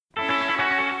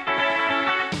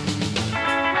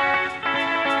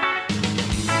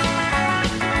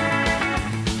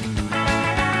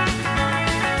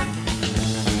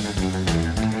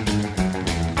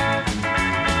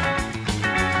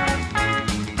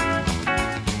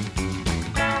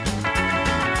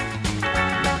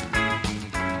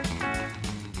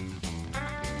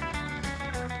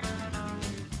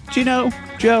Do you know,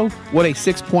 Joe, what a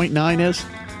 6.9 is?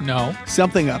 No.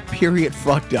 Something a period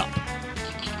fucked up.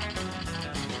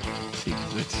 See,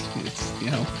 it's,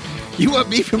 you know, you want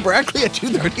beef and broccoli at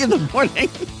 2:30 in the morning?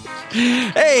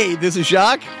 Hey, this is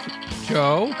Jacques.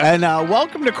 Joe. And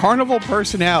welcome to Carnival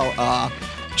Personnel.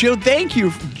 Joe, thank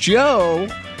you. Joe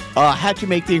had to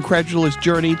make the incredulous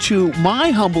journey to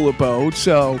my humble abode,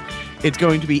 so it's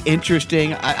going to be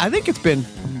interesting. I think it's been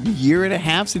a year and a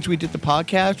half since we did the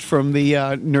podcast from the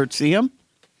Nerdseum.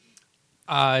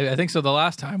 I think so. The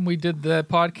last time we did the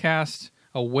podcast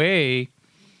away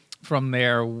from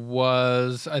there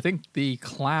was, I think, the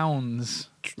clowns.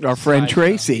 Our friend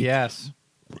Tracy. Yes.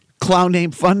 Clown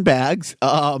named Funbags.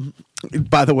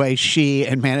 By the way, she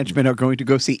and management are going to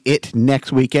go see It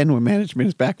next weekend when management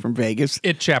is back from Vegas.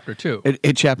 It Chapter 2.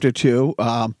 It Chapter 2.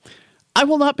 I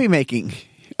will not be making.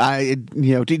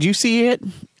 Did you see it?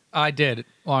 I did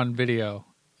on video.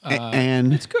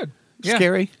 And it's good. Yeah.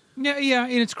 Scary? Yeah,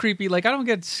 and it's creepy. Like, I don't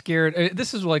get scared.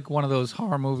 This is like one of those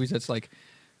horror movies that's like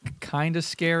kind of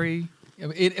scary.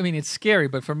 It's scary,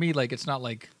 but for me, like, it's not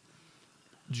like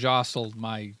jostled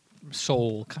my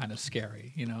soul kind of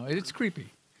scary. You know, it's creepy.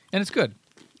 And it's good.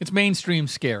 It's mainstream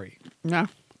scary. No.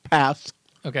 Pass.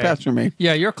 Okay. Pass for me.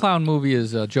 Yeah, your clown movie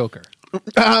is Joker.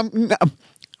 No.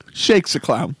 Shakes a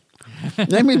clown.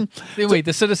 I mean, wait,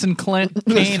 the Citizen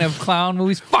Kane of clown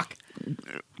movies? Fuck.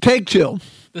 Take two.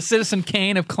 The Citizen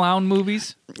Kane of clown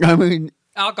movies? I mean,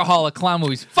 alcoholic clown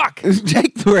movies. Fuck.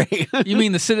 Take three. You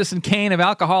mean the Citizen Kane of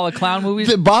alcoholic clown movies?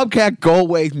 The Bobcat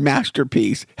Goldthwait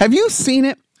masterpiece. Have you seen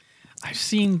it? I've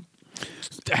seen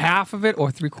half of it or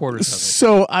 3/4 of it.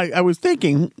 So I was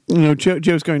thinking,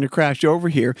 Joe's going to crash over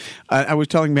here. I was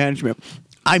telling management,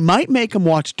 I might make him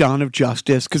watch Dawn of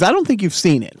Justice because I don't think you've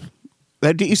seen it.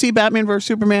 Did you see Batman vs.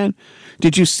 Superman?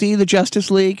 Did you see the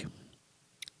Justice League?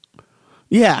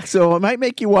 Yeah, so I might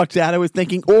make you watch that, I was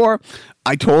thinking. Or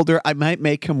I told her I might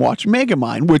make him watch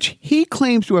Megamind, which he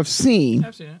claims to have seen,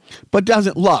 I've seen it. But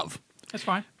doesn't love. That's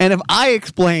fine. And if I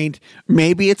explained,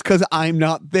 maybe it's because I'm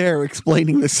not there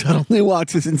explaining the subtle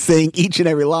nuances and saying each and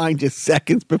every line just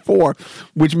seconds before,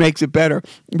 which makes it better.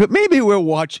 But maybe we'll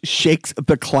watch Shakes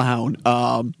the Clown.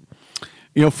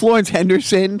 Florence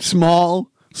Henderson, small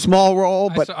role,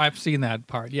 but I've seen that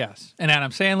part. Yes, and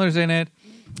Adam Sandler's in it.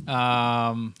 Who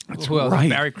else? Right.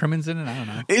 Barry Crimmins in it. I don't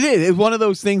know. It is. It's one of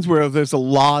those things where there's a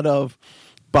lot of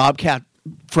Bobcat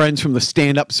friends from the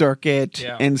stand-up circuit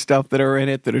and stuff that are in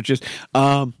it that are just.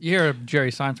 You hear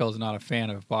Jerry Seinfeld is not a fan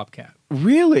of Bobcat.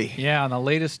 Really? Yeah, on the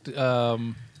latest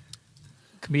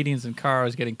Comedians in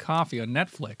Cars Getting Coffee on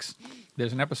Netflix,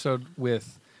 there's an episode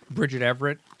with Bridget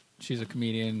Everett. She's a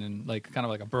comedian and kind of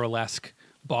like a burlesque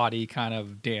body kind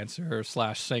of dancer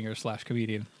 / singer /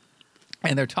 comedian.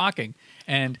 And they're talking,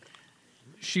 and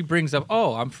she brings up,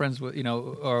 I'm friends with,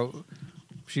 or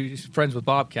she's friends with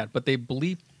Bobcat, but they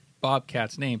bleep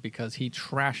Bobcat's name because he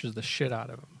trashes the shit out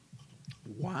of him.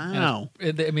 Wow.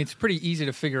 It's pretty easy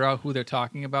to figure out who they're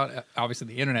talking about. Obviously,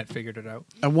 the internet figured it out.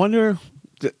 I wonder.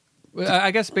 I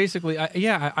guess basically,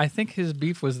 I think his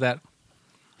beef was that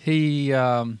he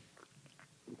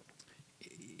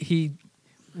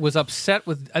was upset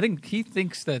with. I think he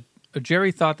thinks that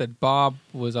Jerry thought that Bob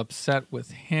was upset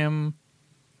with him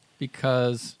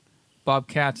because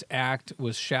Bobcat's act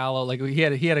was shallow. Like he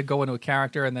had to go into a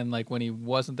character, and then when he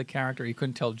wasn't the character, he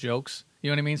couldn't tell jokes. You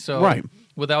know what I mean? So right.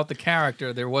 Without the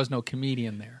character, there was no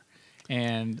comedian there.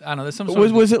 And I don't know. There's some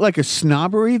was it like a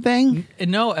snobbery thing?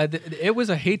 No, it was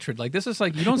a hatred. This is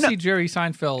you don't see Jerry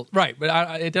Seinfeld, right? But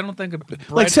I don't think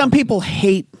some people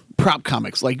hate prop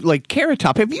comics, like Carrot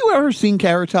Top. Have you ever seen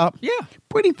Carrot Top? Yeah,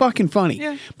 pretty fucking funny.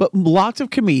 Yeah, but lots of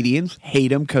comedians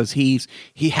hate him because he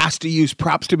has to use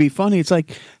props to be funny. It's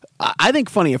like I think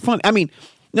funny are funny. I mean,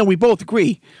 no, we both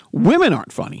agree women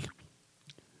aren't funny.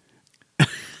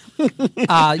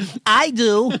 I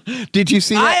do. Did you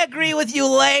see that? I agree with you,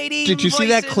 lady. Did you see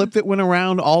that clip that went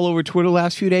around all over Twitter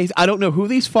last few days? I don't know who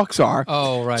these fucks are.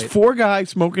 Oh, right. It's 4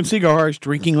 guys smoking cigars,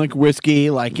 drinking whiskey,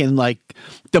 in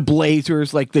the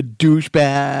Blazers, the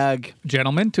douchebag.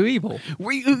 Gentlemen Too Evil.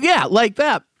 Yeah, like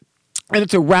that. And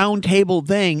it's a round table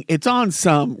thing. It's on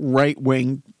some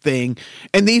right-wing thing.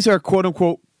 And these are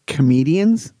quote-unquote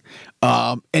comedians.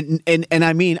 And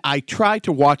I mean, I tried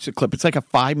to watch the clip. It's like a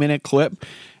 5-minute clip.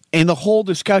 And the whole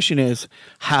discussion is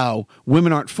how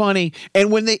women aren't funny.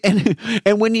 And when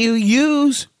when you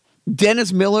use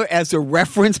Dennis Miller as a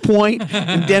reference point,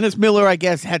 and Dennis Miller, I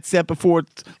guess, had said before,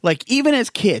 even as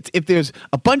kids, if there's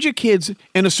a bunch of kids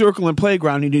in a circle in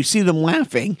playground and you see them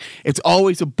laughing, it's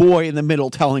always a boy in the middle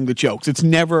telling the jokes. It's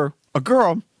never a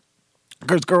girl.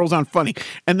 because girls aren't funny.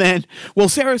 And then, well,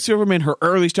 Sarah Silverman, her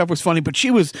early stuff was funny, but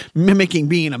she was mimicking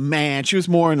being a man. She was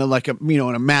more in a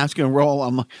in a masculine role.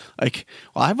 I'm like,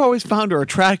 well, I've always found her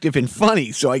attractive and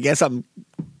funny, so I guess I'm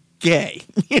gay.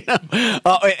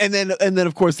 And then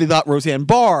of course they thought Roseanne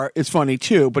Barr is funny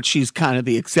too, but she's kind of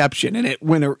the exception. And it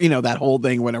went, that whole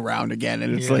thing went around again.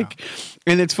 And it's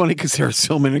and it's funny because Sarah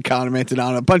Silverman commented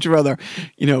on it. A bunch of other,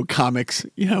 comics,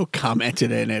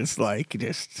 commented, and it's like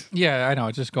just I know,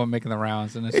 it's just going making the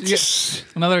rounds, and it's just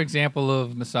another example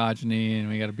of misogyny, and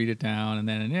we got to beat it down, and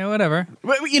then whatever.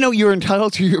 But you're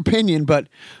entitled to your opinion, but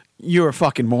you're a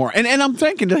fucking moron. And I'm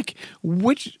thinking, like,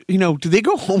 which, do they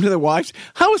go home to their wives?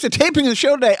 How was the taping of the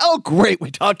show today? Oh, great. We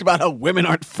talked about how women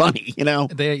aren't funny,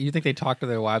 You think they talk to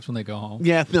their wives when they go home?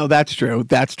 Yeah, no, that's true.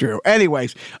 That's true.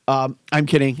 Anyways, I'm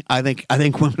kidding. I think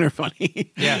women are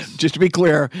funny. Yes. Just to be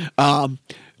clear. Now,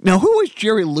 who was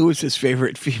Jerry Lewis's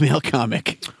favorite female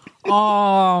comic?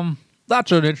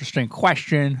 That's an interesting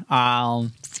question.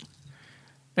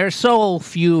 There's so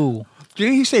few.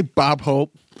 Didn't he say Bob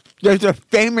Hope? There's a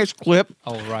famous clip.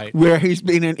 Oh, right. Where he's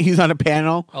on a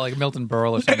panel. Oh, like Milton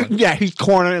Berle or something. Yeah, he's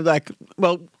cornered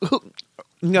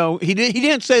no, he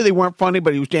didn't say they weren't funny,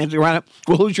 but he was dancing around it.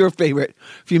 Well, who's your favorite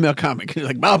female comic? He's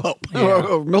like Bob Hope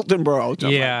or Milton Berle.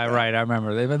 Yeah, right. I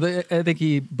remember. I think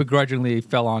he begrudgingly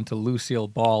fell onto Lucille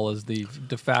Ball as the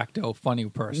de facto funny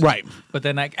person. Right. But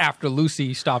then, after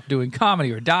Lucy stopped doing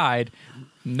comedy or died,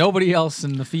 nobody else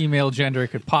in the female gender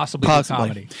could possibly do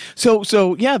comedy.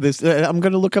 So yeah, this I'm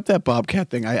going to look up that Bobcat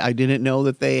thing. I didn't know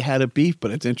that they had a beef, but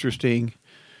it's interesting,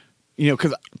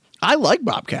 because I like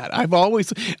Bobcat. I've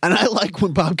always, and I like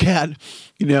when Bobcat,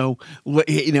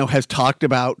 has talked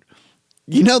about,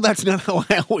 that's not how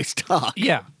I always talk.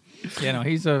 Yeah,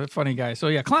 he's a funny guy. So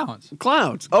yeah,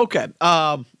 clowns. Okay.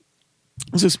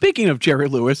 So speaking of Jerry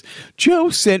Lewis, Joe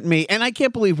sent me, and I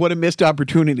can't believe what a missed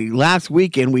opportunity. Last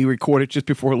weekend, we recorded just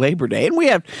before Labor Day, and we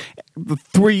have the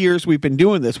 3 years we've been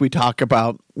doing this. We talk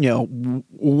about,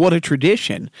 what a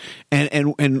tradition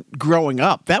and growing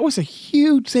up. That was a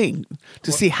huge thing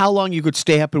to see how long you could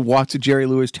stay up and watch the Jerry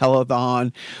Lewis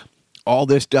telethon, all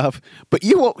this stuff. But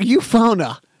you found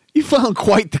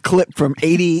quite the clip from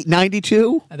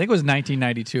 92? I think it was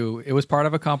 1992. It was part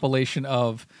of a compilation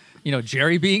of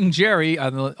Jerry being Jerry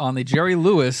on the Jerry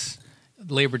Lewis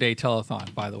Labor Day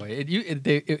telethon. By the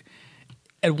way,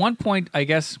 at one point, I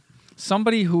guess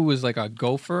somebody who was like a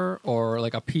gopher or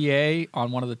like a PA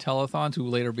on one of the telethons, who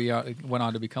later went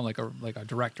on to become like a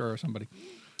director or somebody.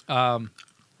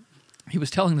 He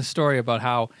was telling the story about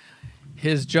how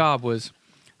his job was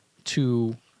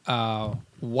to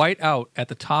white out at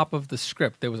the top of the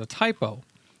script. There was a typo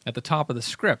at the top of the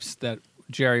scripts that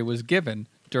Jerry was given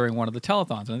during one of the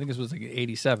telethons. And I think this was like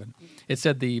 87. It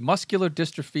said the Muscular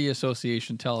Dystrophy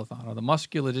Association telethon, or the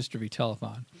Muscular Dystrophy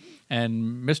telethon.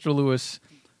 And Mr. Lewis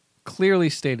clearly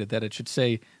stated that it should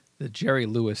say the Jerry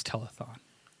Lewis telethon.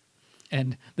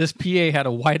 And this PA had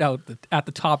to white out at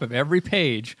the top of every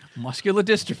page, muscular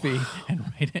dystrophy,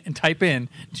 and type in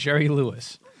Jerry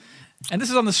Lewis. And this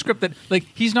is on the script that,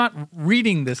 he's not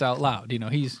reading this out loud.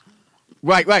 He's...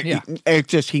 Right. Yeah. It's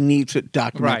just he needs it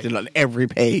documented on every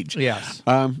page. Yes.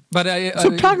 So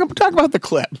talk about the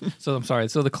clip. So I'm sorry.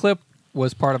 So the clip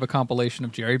was part of a compilation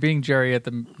of Jerry being Jerry at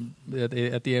the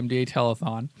MDA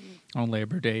telethon on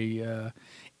Labor Day,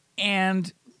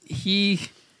 and he,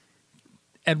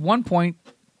 at one point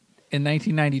in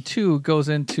 1992, goes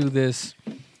into this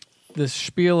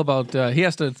spiel about he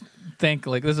has to thank,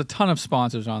 there's a ton of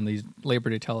sponsors on these Labor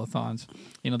Day telethons.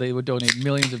 They would donate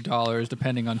millions of dollars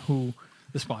depending on who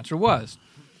the sponsor was.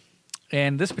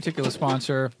 And this particular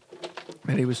sponsor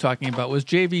that he was talking about was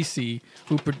JVC,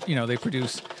 who they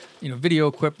produce video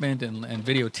equipment and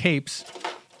video tapes,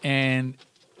 and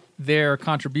their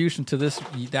contribution to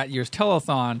that year's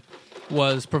telethon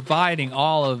was providing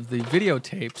all of the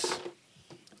videotapes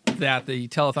that the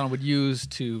telethon would use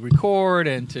to record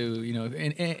and to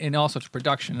in all sorts of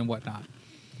production and whatnot.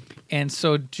 And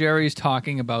so Jerry's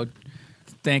talking about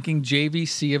thanking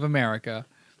JVC of America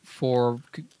for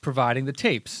providing the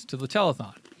tapes to the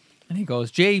telethon. And he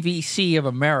goes, JVC of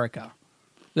America.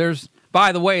 They're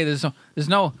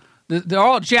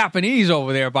all Japanese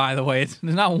over there, by the way.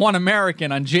 There's not one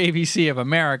American on JVC of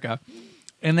America.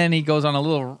 And then he goes on a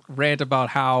little rant about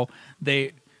how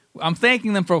I'm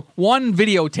thanking them for one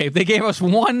videotape. They gave us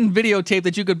one videotape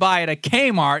that you could buy at a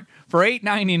Kmart for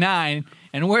 $8.99,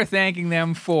 and we're thanking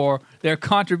them for their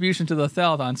contribution to the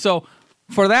telethon. So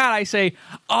for that, I say,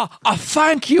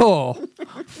 thank you,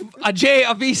 a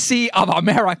JVC of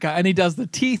America. And he does the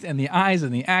teeth and the eyes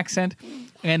and the accent,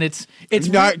 and it's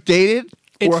not dated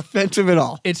or offensive at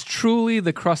all. It's truly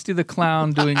the Krusty the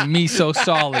Clown doing me so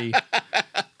solly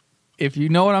if you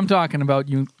know what I'm talking about,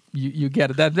 you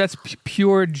get it. That's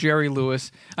pure Jerry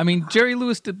Lewis. I mean, Jerry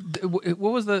Lewis did.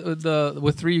 What was the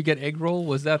with 3 you get egg roll?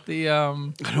 Was that the?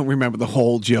 I don't remember the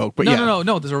whole joke, but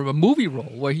no. There's a movie role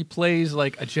where he plays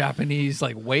like a Japanese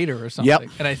like waiter or something. Yep.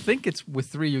 And I think it's with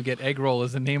 3 you get egg roll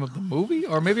is the name of the movie,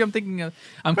 or maybe I'm thinking I'm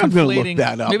gonna conflating. look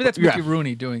that up. Maybe that's Yeah. Mickey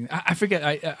Rooney doing. I forget.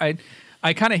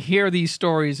 I kind of hear these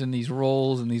stories and these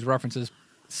roles and these references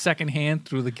secondhand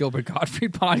through the Gilbert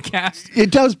Gottfried podcast. It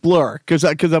does blur because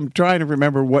I'm trying to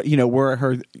remember what where I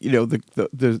heard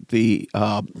the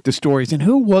stories, and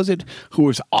who was it who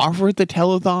was offered the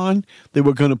telethon? They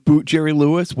were going to boot Jerry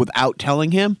Lewis without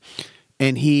telling him,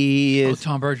 and he is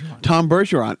Tom Bergeron. Tom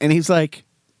Bergeron, and he's like,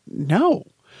 no.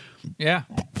 Yeah.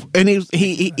 And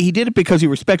he did it because he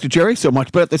respected Jerry so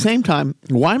much, but at the same time,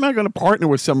 why am I going to partner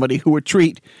with somebody who would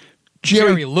treat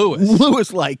Jerry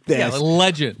Lewis like this? Yeah, a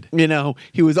legend.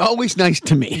 He was always nice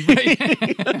to me. So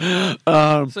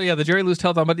yeah, the Jerry Lewis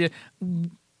telethon. But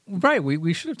right,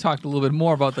 we should have talked a little bit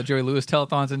more about the Jerry Lewis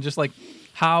telethons and just like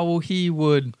how he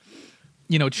would,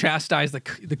 chastise the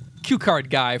cue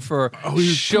card guy for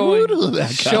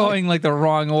showing like the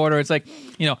wrong order. It's like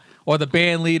or the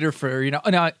band leader for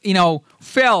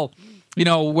Phil.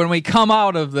 When we come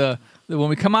out of the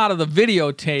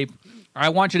videotape, I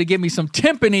want you to give me some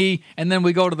timpani, and then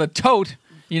we go to the tote,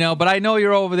 but I know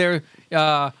you're over there,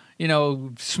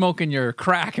 smoking your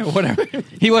crack or whatever.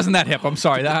 He wasn't that hip. I'm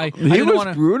sorry. He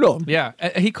was brutal. Yeah.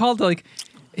 He called,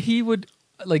 he would,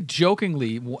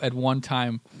 jokingly at one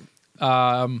time,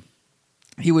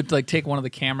 he would, take one of the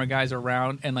camera guys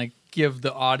around and, give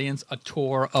the audience a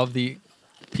tour of the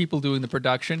people doing the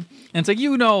production. And it's like,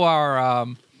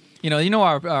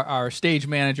 our stage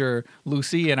manager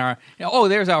Lucy and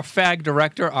there's our fag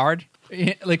director Ard,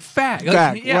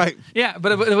 fag, yeah, right? Yeah,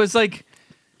 but it was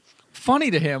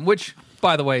funny to him, which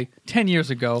by the way, 10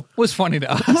 years ago was funny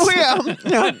to us. Oh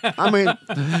yeah. I mean,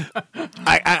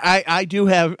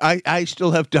 I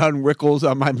still have Don Rickles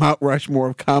on my Mount Rushmore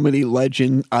of comedy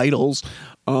legend idols.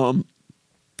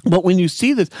 But when you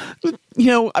see this,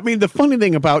 the funny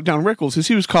thing about Don Rickles is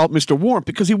he was called Mr. Warmth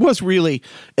because it was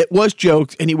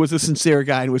jokes and he was a sincere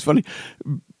guy and it was funny.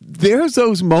 There's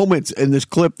those moments in this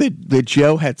clip that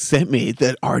Joe had sent me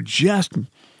that are just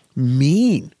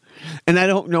mean. And I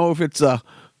don't know if it's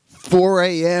 4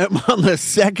 a.m. on the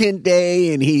second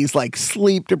day and he's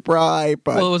sleep deprived.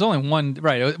 But... Well, it was only one,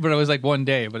 right? But it was one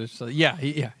day. But it's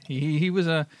he was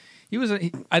I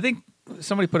think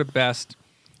somebody put it best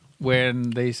when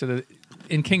they said that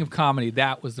in King of Comedy,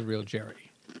 that was the real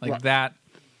Jerry. Right. That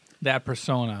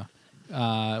persona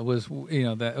was,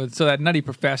 that Nutty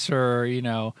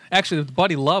Professor, actually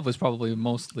Buddy Love was probably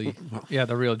mostly,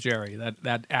 the real Jerry,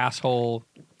 that asshole,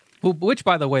 which,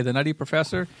 by the way, the Nutty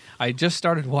Professor, I just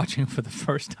started watching for the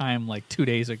first time 2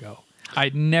 days ago.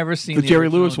 I'd never seen the Jerry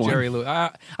Lewis one. Jerry Lewis.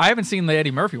 I haven't seen the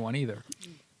Eddie Murphy one either.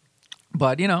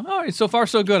 But, all right, so far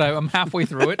so good. I'm halfway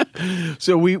through it.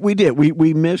 So we did.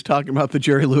 We missed talking about the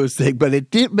Jerry Lewis thing, but it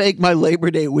did make my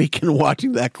Labor Day weekend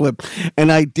watching that clip.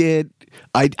 And I didn't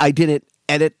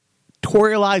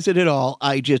editorialize it at all.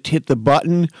 I just hit the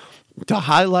button to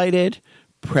highlight it,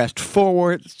 pressed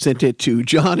forward, sent it to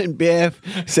John and Biff,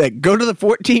 said, go to the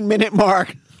 14-minute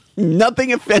mark.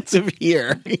 Nothing offensive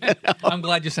here. I'm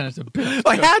glad you sent it to Biff.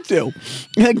 I had to,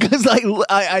 because I'm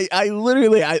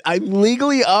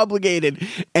legally obligated.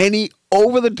 Any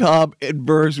over the top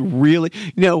adverse, really,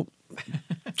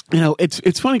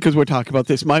 it's funny because we're talking about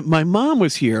this. My mom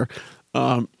was here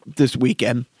this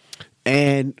weekend,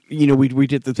 and we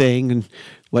did the thing, and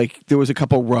there was a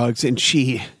couple rugs, and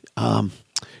she I'm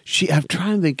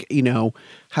trying to think,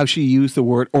 how she used the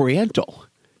word Oriental.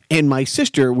 And my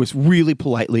sister was really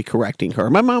politely correcting her.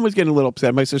 My mom was getting a little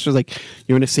upset. My sister was like,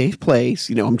 you're in a safe place.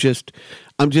 I'm just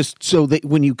so that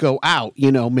when you go out,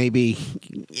 maybe,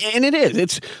 and it is,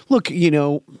 it's, look,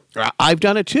 I've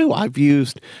done it too. I've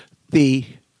used the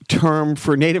term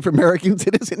for Native Americans,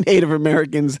 citizen Native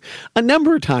Americans, a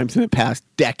number of times in the past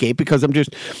decade because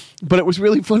but it was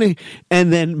really funny.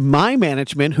 And then my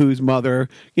management, whose mother,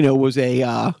 was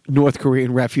a North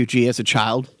Korean refugee as a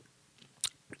child,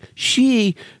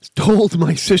 she told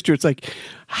my sister, it's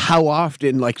how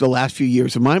often, the last few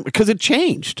years of mine, because it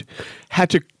changed,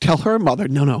 had to tell her mother,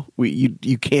 no,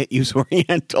 you can't use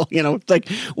Oriental.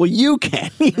 It's well, you can,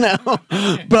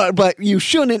 but you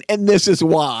shouldn't, and this is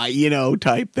why,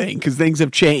 type thing, because things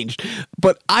have changed.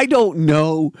 But I don't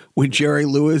know when Jerry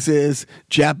Lewis's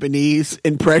Japanese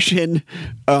impression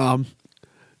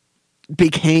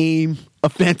became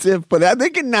offensive, but I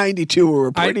think in 92 we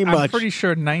were pretty much. I'm pretty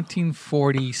sure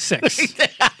 1946.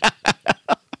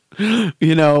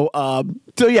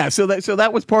 So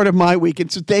that was part of my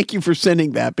weekend. So thank you for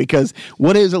sending that, because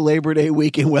what is a Labor Day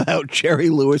weekend without Jerry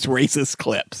Lewis racist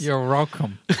clips? You're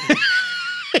welcome.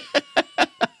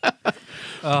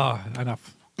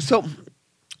 Enough. So,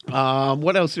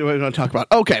 what else do I want to talk about?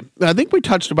 Okay, I think we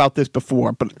touched about this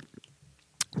before, but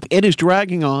it is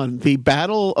dragging on, the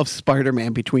battle of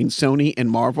Spider-Man between Sony and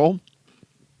Marvel,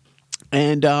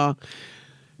 and I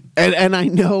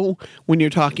know when you're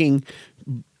talking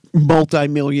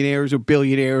multimillionaires or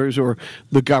billionaires or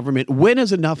the government, when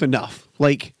is enough enough?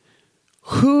 Like,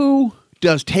 who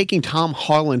does taking Tom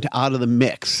Holland out of the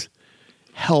mix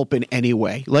help in any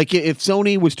way? Like, if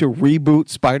Sony was to reboot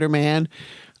Spider-Man,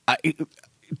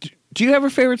 do you have a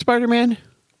favorite Spider-Man?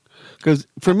 Because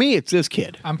for me, it's this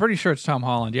kid. I'm pretty sure it's Tom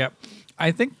Holland. Yep.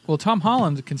 I think, Tom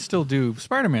Holland can still do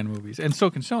Spider-Man movies, and so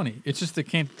can Sony. It's just they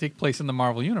can't take place in the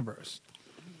Marvel Universe.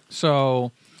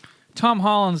 So Tom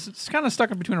Holland's kind of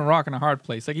stuck in between a rock and a hard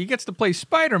place. Like, he gets to play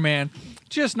Spider-Man,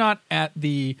 just not at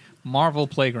the Marvel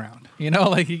playground.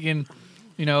 Like he can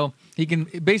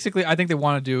basically, I think they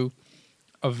want to do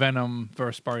a Venom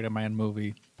versus Spider-Man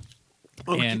movie.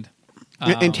 And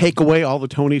take away all the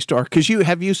Tony Stark. Because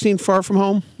have you seen Far From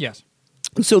Home? Yes.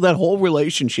 So that whole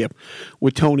relationship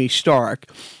with Tony Stark,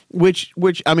 which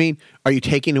I mean, are you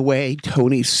taking away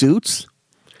Tony's suits?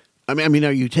 I mean,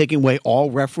 are you taking away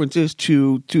all references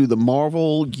to the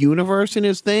Marvel universe in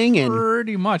his thing? And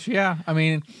pretty much, yeah. I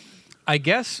mean, I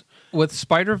guess with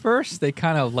Spider-Verse, they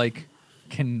kind of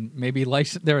can maybe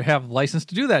have license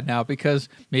to do that now, because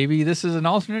maybe this is an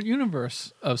alternate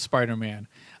universe of Spider-Man.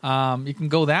 You can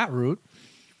go that route.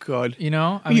 Could.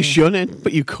 I mean, you shouldn't,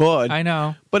 but you could. I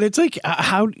know. But it's like,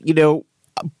 how, with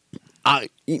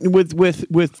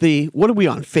the, what are we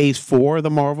on, phase 4 of the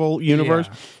Marvel universe?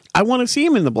 Yeah. I want to see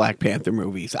him in the Black Panther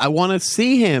movies. I want to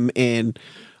see him in,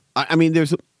 I mean,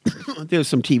 there's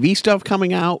some TV stuff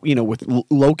coming out, with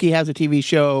Loki has a TV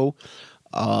show.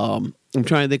 I'm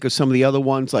trying to think of some of the other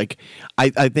ones. Like,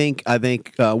 I think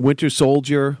Winter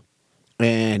Soldier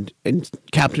and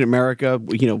Captain America,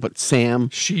 but Sam.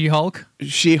 She-Hulk.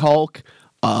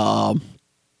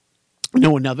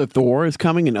 Another Thor is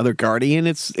coming, another Guardian.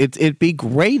 It'd be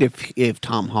great if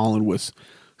Tom Holland was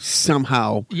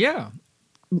somehow,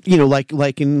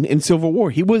 like in Civil War.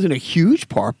 He wasn't a huge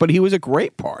part, but he was a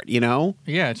great part. Yeah,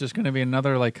 it's just going to be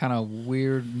another kind of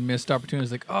weird missed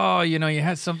opportunities. Like, you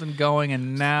had something going,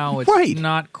 and now it's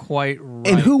not quite right.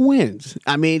 And who wins?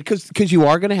 I mean, because you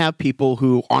are going to have people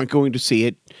who aren't going to see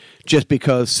it just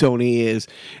because Sony is,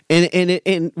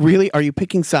 and really, are you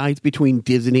picking sides between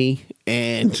Disney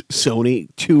and Sony?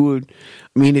 I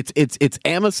mean, it's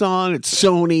Amazon, it's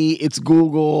Sony, it's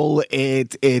Google,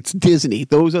 it's Disney.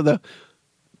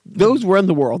 Those run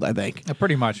the world, I think.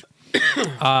 Pretty much.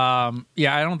 I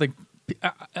don't think,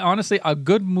 honestly, a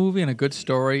good movie and a good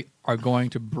story are going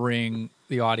to bring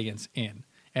the audience in.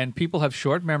 And people have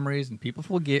short memories, and people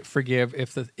forgive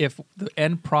if the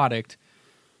end product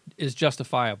is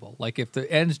justifiable. Like, if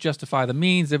the ends justify the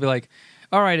means, they'll be like,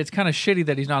 all right, it's kind of shitty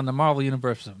that he's not in the Marvel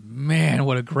universe. Man,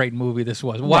 what a great movie this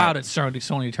was! Wow, did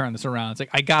Sony turn this around? It's like,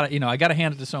 I gotta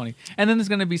hand it to Sony. And then there's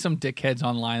gonna be some dickheads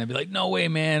online and be like, no way,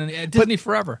 man, Disney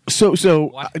forever.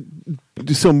 So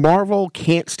Marvel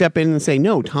can't step in and say,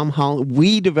 no, Tom Holland.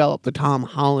 We developed the Tom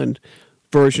Holland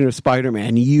version of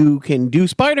Spider-Man. You can do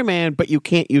Spider-Man, but you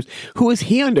can't use. Who is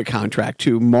he under contract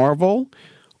to? Marvel?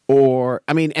 Or,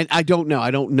 I mean, and I don't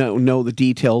know the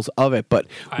details of it, but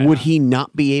would he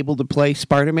not be able to play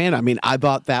Spider-Man? I mean, I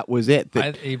thought that was it.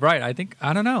 Right.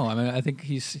 I don't know. I mean, I think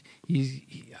he's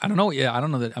I don't know. Yeah, I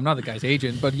don't know that. I'm not the guy's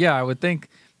agent, but yeah, I would think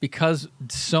because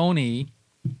Sony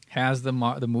has the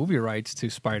movie rights to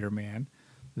Spider-Man,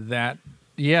 that,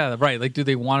 yeah, right. Like, do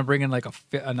they want to bring in like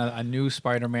a new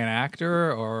Spider-Man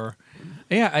actor? Or,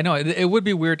 yeah, I know. It would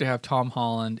be weird to have Tom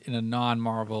Holland in a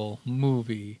non-Marvel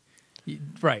movie.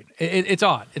 Right, it's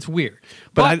odd, it's weird,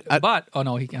 but oh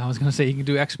no, I was going to say he can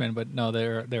do X-Men, but no,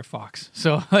 they're Fox.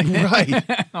 So right,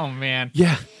 oh man,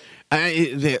 yeah,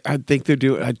 I think they're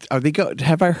doing.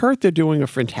 Have I heard they're doing a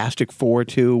Fantastic Four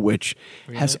too, which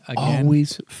has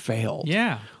always failed.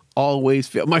 Yeah, always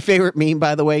failed. My favorite meme,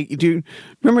 by the way, dude.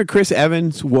 Remember Chris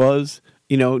Evans was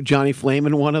Johnny Flame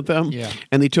in one of them, yeah,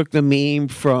 and they took the meme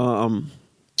from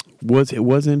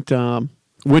wasn't.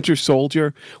 Winter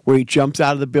Soldier, where he jumps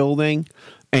out of the building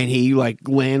and he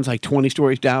lands 20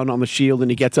 stories down on the shield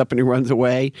and he gets up and he runs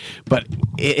away. But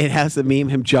it has the meme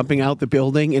him jumping out the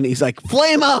building and he's like,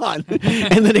 flame on!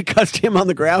 And then it cuts to him on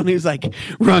the ground and he's like,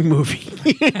 wrong movie.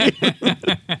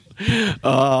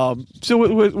 So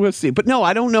we'll see. But no,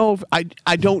 I don't know if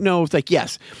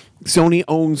yes, Sony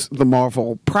owns the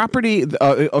Marvel property.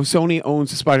 Sony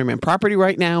owns the Spider-Man property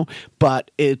right now,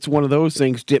 but it's one of those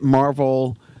things. Did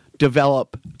Marvel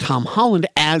develop Tom Holland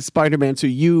as Spider-Man so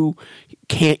you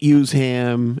can't use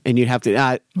him and you'd have to...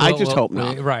 I just hope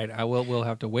not. Right. We'll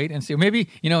have to wait and see. Maybe,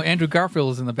 Andrew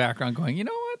Garfield is in the background going, you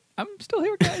know what? I'm still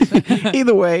here, guys.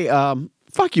 Either way,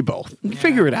 fuck you both.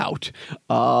 Figure it out.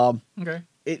 Okay.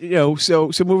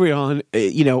 So moving on,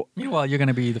 Meanwhile, you're going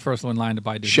to be the first one in line to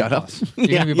buy Disney Shut Plus. up. You're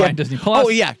going to be buying Disney Plus. Oh,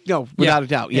 yeah. No, without a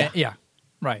doubt. Yeah. Yeah.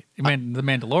 Right. The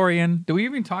Mandalorian. Do we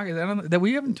even talk... that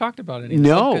we haven't talked about it.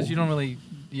 No. Because you don't really...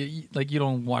 you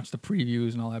don't watch the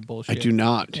previews and all that bullshit. I do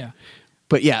not. Yeah.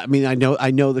 But yeah, I mean, I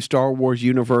know the Star Wars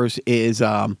universe is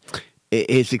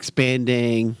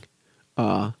expanding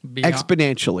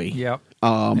exponentially. Yep.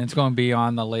 And it's going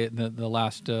beyond the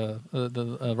last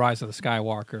the Rise of the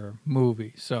Skywalker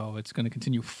movie, so it's going to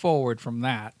continue forward from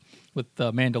that with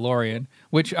the Mandalorian,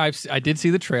 which I did see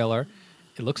the trailer.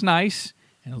 It looks nice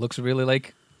and it looks really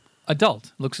like adult.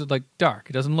 It looks like dark.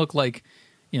 It doesn't look like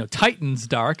Titan's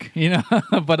dark,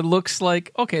 but it looks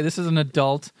like okay, this is an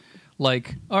adult.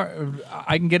 Like,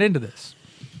 I can get into this.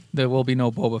 There will be no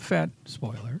Boba Fett,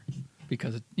 spoiler,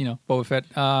 because, Boba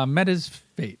Fett met his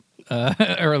fate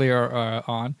earlier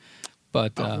on.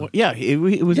 But,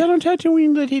 it was that on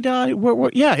Tatooine that he died? It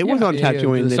was on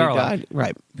Tatooine that he died.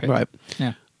 Right, okay. Right.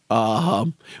 Yeah.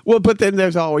 Well, but then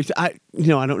there's always, I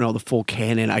don't know the full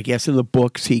canon. I guess in the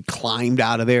books he climbed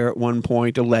out of there at one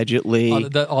point, allegedly.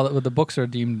 The books are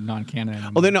deemed non-canon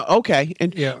anymore. Oh, they're not okay.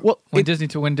 And yeah, well, when Disney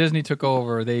took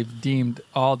over, they deemed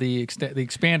all the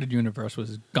expanded universe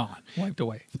was gone, wiped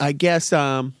away. I guess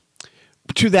to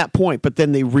that point, but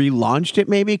then they relaunched it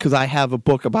maybe because I have a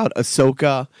book about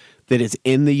Ahsoka that is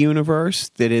in the universe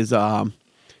that is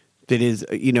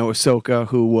Ahsoka,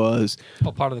 who was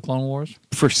part of the Clone Wars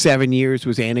for 7 years,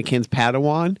 was Anakin's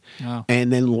Padawan,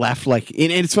 and then left. And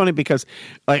it's funny because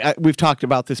we've talked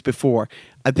about this before.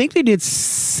 I think they did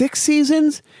 6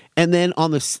 seasons, and then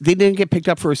they didn't get picked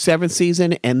up for a 7th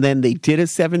season, and then they did a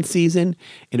 7th season,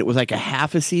 and it was like a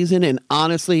half a season. And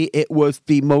honestly, it was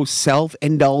the most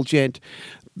self-indulgent.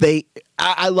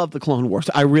 I love the Clone Wars,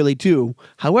 I really do.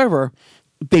 However,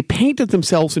 they painted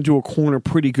themselves into a corner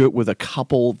pretty good with a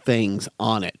couple things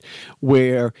on it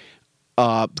where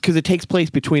because it takes place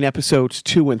between episodes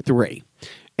 2 and 3.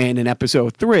 And in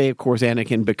episode 3, of course,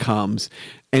 Anakin becomes.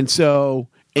 And so...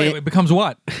 it becomes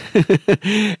what?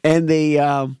 And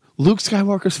Luke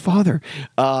Skywalker's father.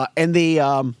 And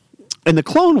the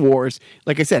Clone Wars,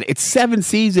 like I said, it's 7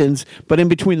 seasons, but in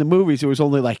between the movies, there was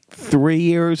only like 3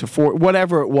 years or 4,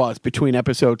 whatever it was, between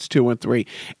episodes 2 and 3.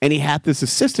 And he had this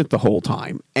assistant the whole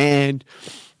time. And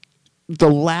the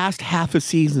last half a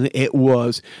season, it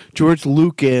was George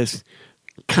Lucas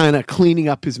kind of cleaning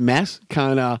up his mess,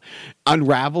 kind of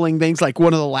unraveling things. Like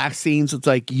one of the last scenes, it's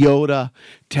like Yoda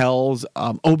tells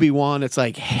Obi-Wan, it's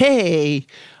like, hey,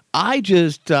 I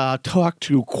just talked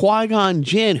to Qui-Gon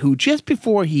Jinn, who just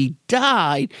before he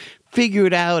died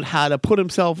figured out how to put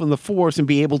himself in the Force and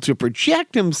be able to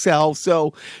project himself.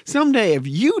 So someday if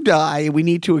you die, we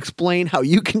need to explain how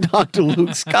you can talk to Luke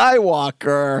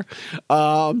Skywalker,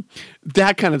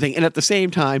 that kind of thing. And at the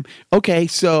same time, okay,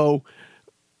 so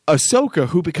Ahsoka,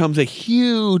 who becomes a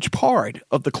huge part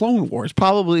of the Clone Wars,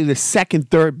 probably the second,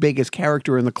 third biggest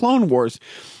character in the Clone Wars,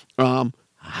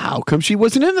 how come she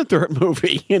wasn't in the 3rd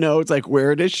movie? It's like,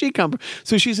 where does she come from?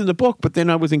 So she's in the book, but then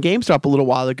I was in GameStop a little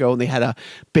while ago, and they had a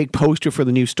big poster for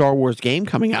the new Star Wars game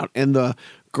coming out, and the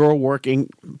girl working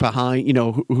behind,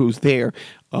 who's there,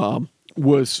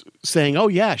 was saying, oh,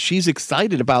 yeah, she's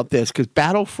excited about this, because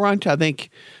Battlefront, I think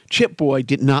Chip Boy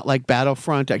did not like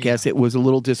Battlefront. I guess it was a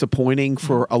little disappointing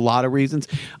for a lot of reasons.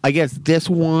 I guess this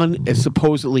one is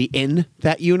supposedly in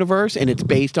that universe, and it's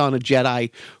based on a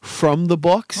Jedi from the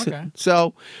books. Okay.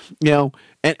 So, and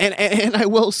I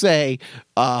will say,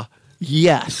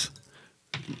 yes,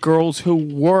 girls who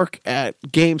work at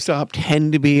GameStop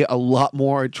tend to be a lot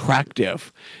more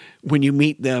attractive when you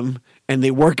meet them and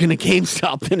they work in a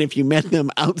GameStop than if you met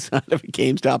them outside of a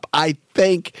GameStop, I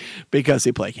think, because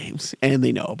they play games and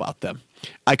they know about them.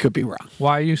 I could be wrong.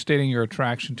 Why are you stating your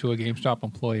attraction to a GameStop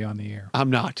employee on the air? I'm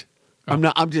not.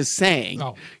 I'm just saying.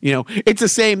 Oh. It's the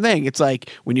same thing. It's like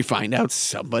when you find out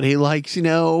somebody likes,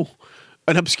 an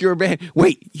obscure band.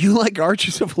 Wait, you like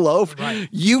Archers of Loaf? Right.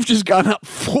 You've just gone up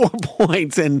 4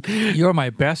 points. And you're my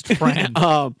best friend.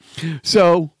 But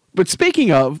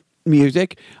speaking of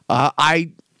music,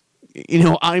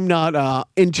 I'm not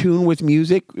in tune with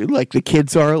music like the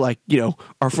kids are, like,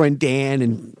 our friend Dan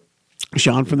and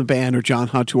Sean from the band or John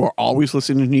Hunt, who are always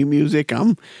listening to new music.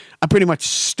 I pretty much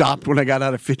stopped when I got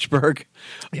out of Fitchburg.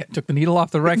 Yeah, took the needle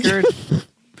off the record.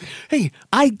 Hey,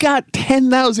 I got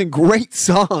 10,000 great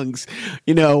songs,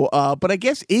 but I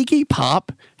guess Iggy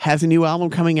Pop has a new album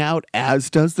coming out, as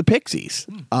does the Pixies.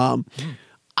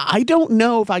 I don't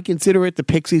know if I consider it the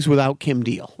Pixies without Kim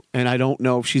Deal, and I don't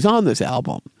know if she's on this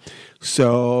album.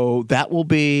 So that will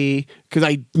be, because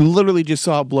I literally just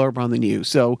saw a blurb on the news.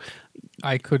 So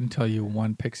I couldn't tell you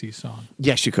one Pixies song.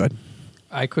 yes, you could.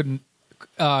 I couldn't.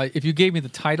 If you gave me the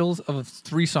titles of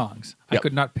 3 songs, I Yep.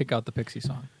 could not pick out the Pixie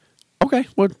song. Okay,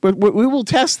 but we will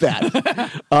test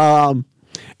that.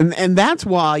 And that's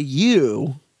why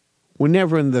you were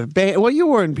never in the band. Well, you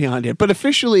were in Beyond It, but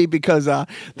officially because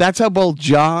that's how both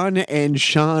John and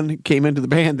Sean came into the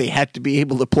band. They had to be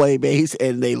able to play bass,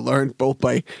 and they learned both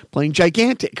by playing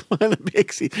Gigantic by the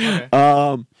Pixies. Okay.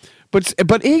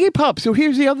 But Iggy Pop. So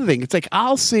here's the other thing. It's like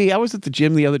I was at the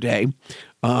gym the other day.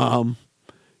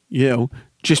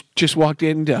 Just walked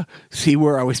in to see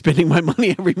where I was spending my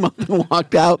money every month and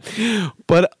walked out.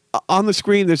 But on the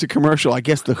screen, there's a commercial. I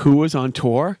guess The Who is on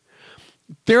tour.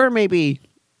 There are maybe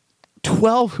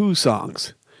 12 Who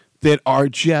songs that are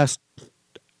just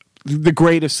the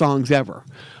greatest songs ever.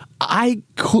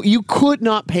 You could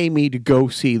not pay me to go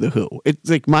see The Who. It's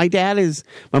like my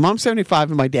mom's 75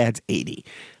 and my dad's 80.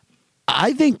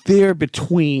 I think they're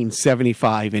between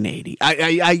 75 and 80.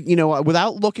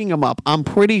 Without looking them up, I'm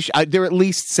pretty sure they're at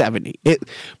least 70.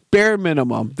 Bare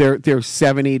minimum, they're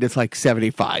 70 to like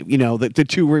 75. The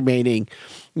 2 remaining,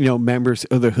 members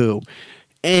of the Who,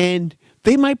 and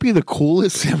they might be the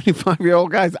coolest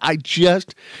 75-year-old guys. The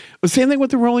same thing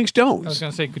with the Rolling Stones. I was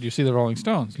going to say, could you see the Rolling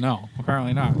Stones? No,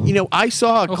 apparently not. I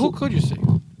saw. Well, who could you see?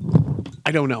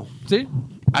 I don't know. See?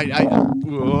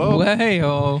 Whoa.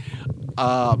 Hey-oh.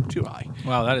 Too high.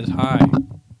 Wow, that is high.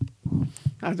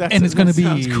 And it's going to be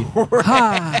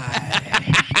high.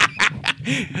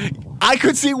 I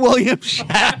could see William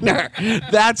Shatner.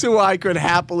 That's who I could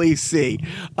happily see.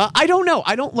 I don't know.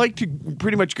 I don't like to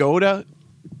pretty much go to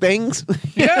things.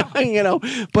 Yeah.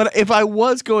 But if I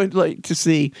was going to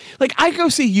see, I go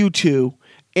see U2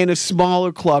 in a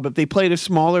smaller club. If they played a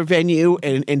smaller venue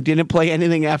and didn't play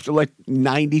anything after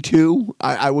 92,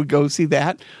 I would go see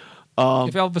that.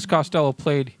 If Elvis Costello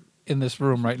played in this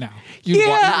room right now,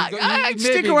 I'd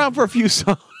stick around for a few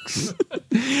songs.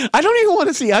 I don't even want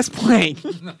to see us playing.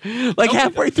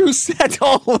 Halfway through sets,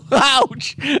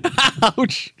 ouch.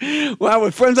 Well,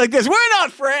 with friends like this, we're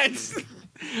not friends.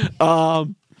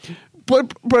 But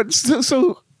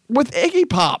so with Iggy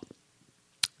Pop,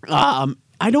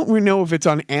 I don't really know if it's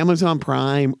on Amazon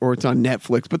Prime or it's on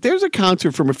Netflix, but there's a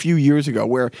concert from a few years ago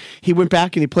where he went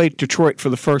back and he played Detroit for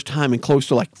the first time in close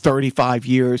to 35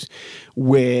 years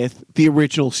with the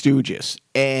original Stooges.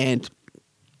 And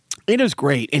it is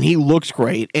great. And he looks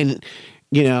great. And,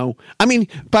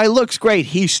 by looks great,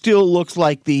 he still looks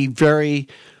like the very,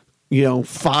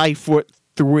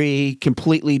 5'3",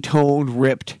 completely toned,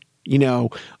 ripped, heroin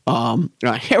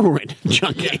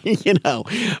junkie,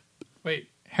 Wait.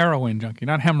 Heroin junkie,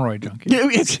 not hemorrhoid junkie.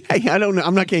 I don't know.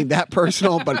 I'm not getting that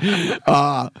personal, but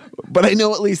I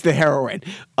know at least the heroin.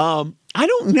 I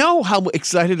don't know how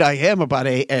excited I am about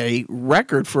a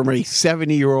record from a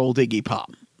 70-year-old Iggy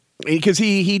Pop, because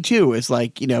he too is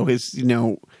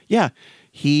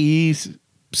he's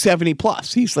 70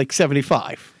 plus. He's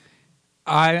 75.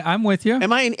 I'm with you.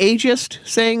 Am I an ageist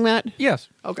saying that? Yes.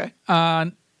 Okay.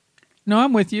 No,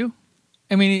 I'm with you.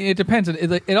 I mean, it depends.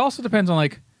 It also depends on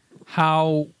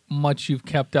how much you've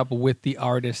kept up with the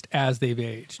artist as they've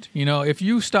aged. If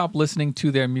you stop listening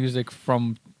to their music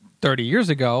from 30 years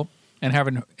ago and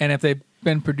if they've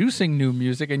been producing new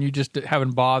music and you just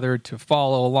haven't bothered to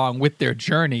follow along with their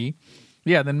journey,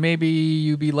 then maybe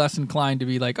you'd be less inclined to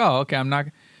be oh, okay, I'm not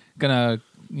gonna,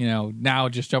 now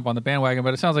just jump on the bandwagon.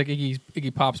 But it sounds like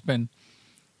Iggy Pop's been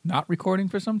not recording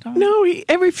for some time. No,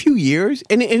 every few years,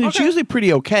 and it's usually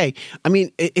pretty okay. I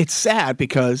mean, it's sad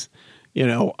because.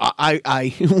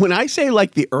 I when I say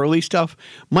the early stuff,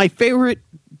 my favorite,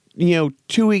 2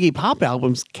 Iggy Pop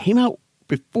albums came out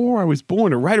before I was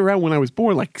born or right around when I was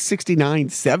born, 69,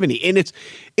 70. And it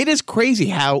is crazy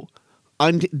how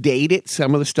undated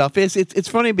some of the stuff is. It's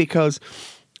funny because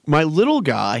my little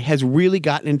guy has really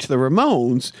gotten into the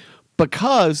Ramones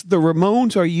because the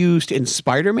Ramones are used in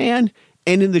Spider-Man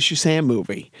and in the Shazam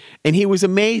movie. And he was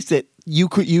amazed that you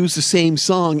could use the same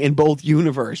song in both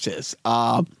universes.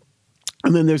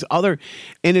 And then there's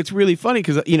and it's really funny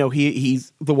because,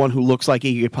 he's the one who looks like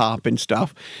Iggy Pop and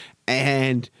stuff.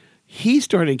 And he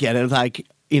started getting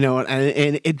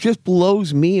and it just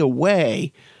blows me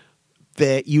away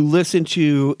that you listen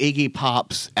to Iggy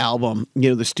Pop's album,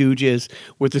 the Stooges,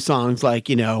 with the songs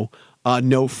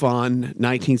No Fun,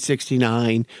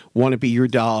 1969, Wanna Be Your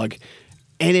Dog.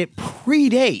 And it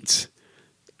predates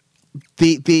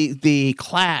the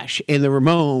Clash and the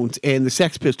Ramones and the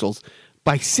Sex Pistols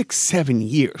by 6-7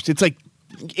 years.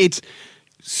 It's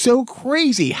so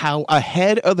crazy how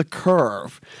ahead of the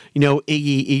curve,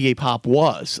 Iggy Pop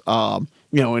was.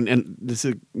 And this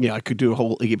is, I could do a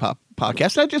whole Iggy Pop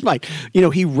podcast. I just might.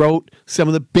 He wrote some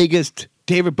of the biggest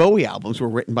David Bowie albums were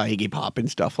written by Iggy Pop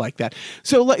and stuff like that.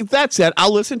 So, like that said,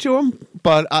 I'll listen to him,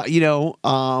 but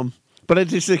but I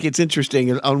just think it's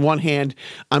interesting. On one hand,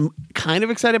 I'm kind of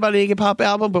excited about an Iggy Pop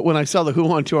album, but when I saw the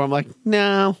Who on tour, I'm like,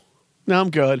 no, I'm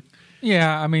good.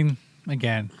 Yeah, I mean,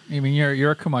 again,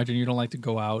 you're a curmudgeon. You don't like to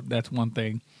go out. That's one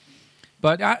thing.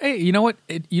 But hey, you know what?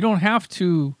 You don't have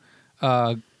to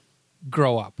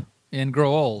grow up and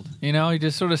grow old. You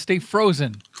just sort of stay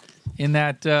frozen in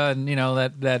that that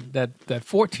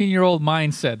 14-year-old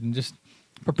mindset and just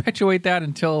perpetuate that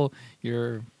until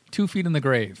you're 2 feet in the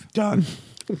grave. Done.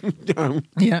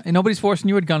 Yeah, and nobody's forcing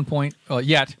you at gunpoint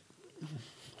yet.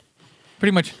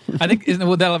 Pretty much, I think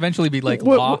that'll eventually be like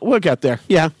law. We'll get there.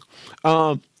 Yeah.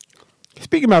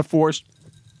 Speaking about force,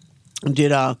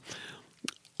 did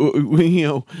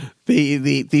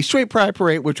the Straight Pride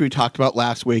Parade, which we talked about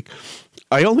last week.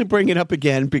 I only bring it up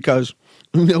again because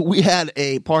we had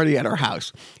a party at our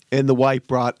house, and the wife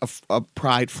brought a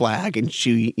pride flag, and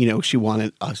she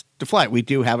wanted us to fly it. We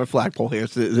do have a flagpole here,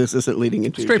 so this isn't leading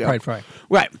into Straight Pride Flag.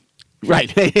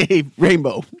 Right, a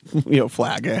rainbow,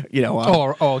 flag.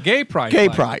 Or gay pride. Gay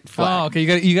flag. Pride flag. Oh, okay.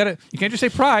 You can't just say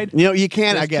pride. You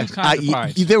can. There's I guess. two kinds of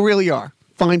prides. There really are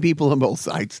fine people on both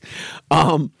sides.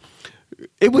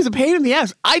 It was a pain in the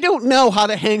ass. I don't know how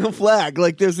to hang a flag.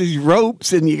 Like, there's these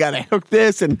ropes, and you got to hook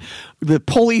this, and the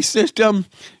pulley system.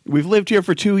 We've lived here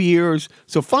for 2 years,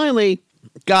 so finally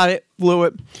got it, flew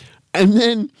it, and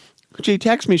then she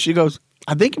texts me. She goes,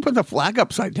 "I think you put the flag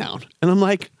upside down," and I'm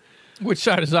like, "Which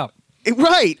side is up?"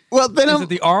 Right. Well, then is it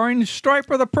the orange stripe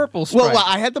or the purple stripe? Well,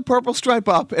 I had the purple stripe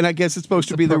up, and I guess it's supposed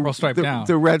to be purple stripe down.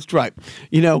 The red stripe.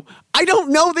 I don't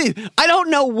know I don't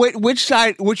know which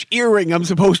side, which earring I'm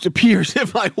supposed to pierce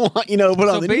if I want. Put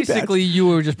on the knee pads. So basically, you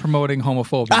were just promoting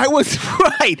homophobia. I was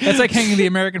right. It's like hanging the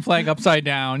American flag upside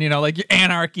down. Like your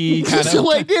anarchy kind of.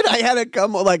 So I did. I had to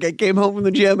come. Like, I came home from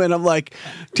the gym, and I'm like,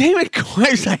 "Damn it,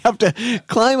 Christ! I have to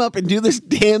climb up and do this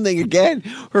damn thing again."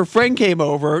 Her friend came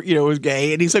over. Was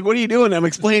gay, and he's like, "What are you doing?" I'm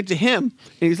explaining to him,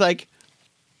 and he's like,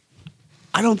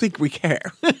 "I don't think we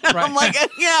care." Right. I'm like,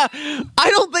 "Yeah, I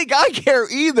don't think I care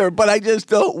either, but I just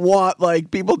don't want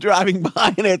people driving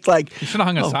by, and it's like you should have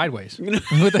hung it sideways."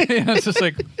 It's just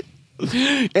like,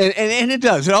 and it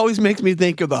does. It always makes me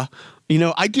think of the,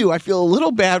 I do. I feel a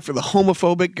little bad for the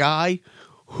homophobic guy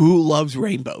who loves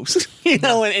rainbows,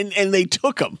 and they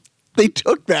took him. They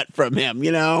took that from him, I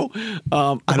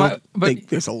don't think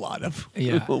there's a lot of.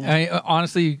 Yeah,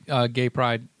 honestly, gay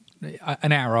pride,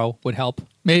 an arrow would help.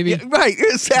 Maybe. Yeah, right,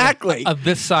 exactly.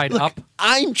 This side up.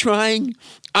 I'm trying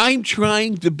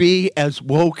to be as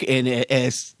woke and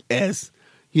as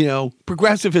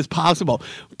progressive as possible,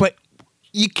 but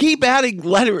you keep adding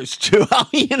letters to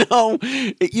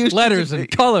letters and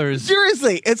colors.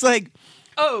 Seriously, it's like,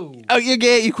 oh, you're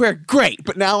gay, you queer, great,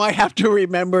 but now I have to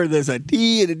remember there's a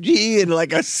D and a G and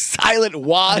like a silent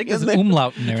Y. I think there's an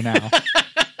umlaut in there now.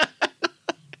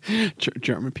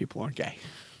 German people aren't gay.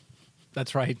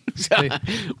 That's right.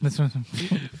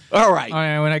 All right.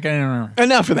 We're not getting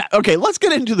enough of that. Okay, let's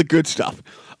get into the good stuff.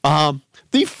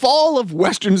 The fall of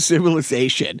Western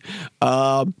civilization.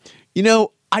 I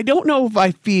don't know if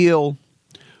I feel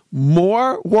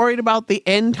more worried about the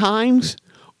end times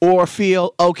or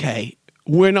feel, okay,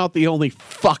 we're not the only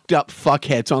fucked up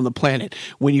fuckheads on the planet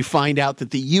when you find out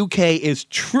that the UK is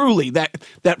truly, that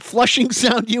flushing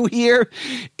sound you hear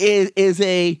is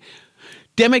a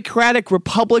democratic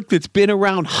republic that's been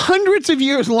around hundreds of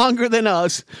years longer than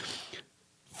us,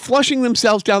 flushing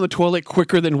themselves down the toilet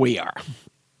quicker than we are.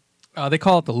 They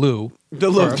call it the loo. The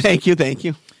loo. First. Thank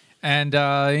you. And,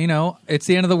 it's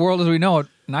the end of the world as we know it,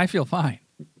 and I feel fine.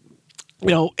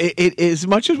 It as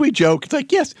much as we joke, it's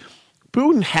like, yes,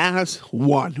 Putin has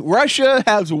won. Russia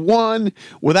has won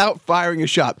without firing a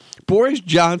shot. Boris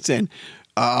Johnson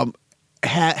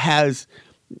has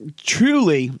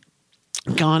truly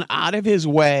gone out of his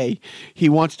way. He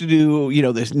wants to do,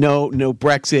 this no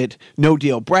Brexit, no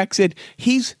deal Brexit.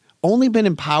 He's only been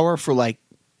in power for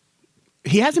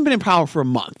he hasn't been in power for a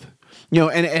month.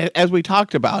 And as we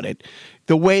talked about it,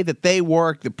 the way that they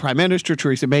work, the Prime Minister,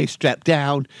 Theresa May, stepped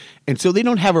down. And so they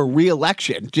don't have a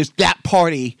re-election. Just that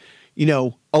party,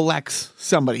 elects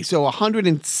somebody. So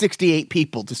 168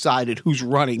 people decided who's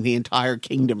running the entire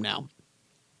kingdom now.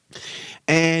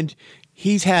 And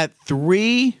he's had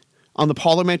 3 on the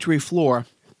parliamentary floor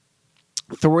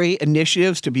 3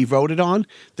 initiatives to be voted on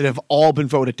that have all been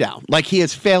voted down. Like, he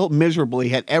has failed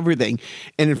miserably at everything.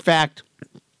 And in fact,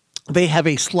 they have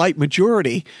a slight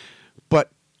majority,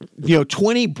 but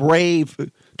 20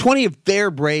 of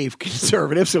their brave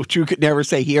conservatives, which you could never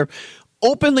say here,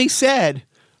 openly said,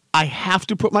 I have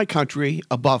to put my country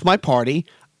above my party.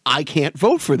 I can't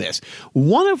vote for this.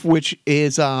 One of which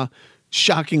is,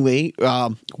 shockingly,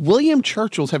 William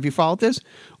Churchill's, have you followed this?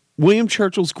 William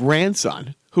Churchill's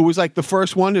grandson, who was like the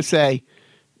first one to say,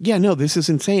 yeah, no, this is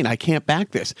insane. I can't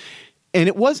back this. And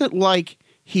it wasn't like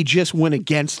he just went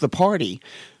against the party.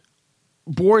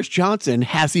 Boris Johnson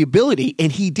has the ability,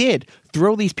 and he did,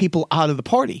 throw these people out of the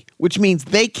party, which means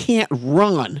they can't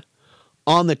run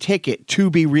on the ticket to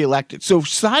be reelected. So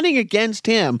siding against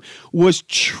him was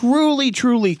truly,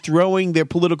 truly throwing their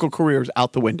political careers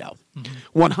out the window.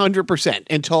 100%.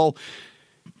 Until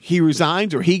he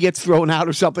resigns or he gets thrown out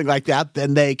or something like that,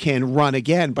 then they can run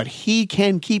again. But he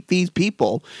can keep these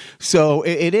people. So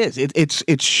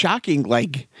it's shocking,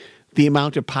 like, the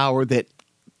amount of power that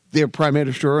their prime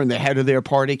minister and the head of their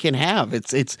party can have.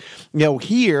 It's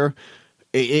here,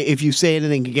 if you say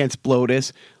anything against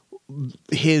Blotus,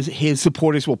 his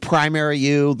supporters will primary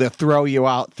you. They'll throw you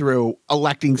out through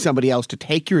electing somebody else to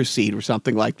take your seat or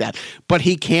something like that. But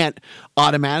he can't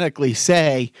automatically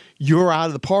say you're out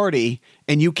of the party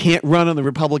and you can't run on the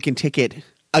Republican ticket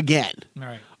again. All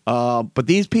right. But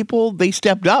these people, they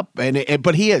stepped up,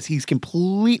 but he's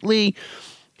completely.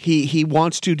 He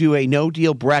wants to do a no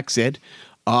deal Brexit,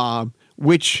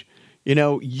 which.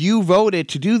 You voted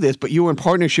to do this, but you were in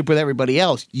partnership with everybody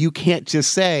else. You can't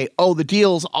just say, "Oh, the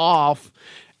deal's off,"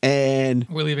 and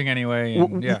we're leaving anyway.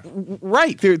 And, yeah,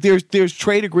 right. There's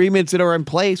trade agreements that are in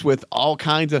place with all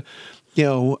kinds of,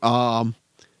 and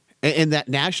that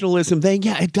nationalism thing.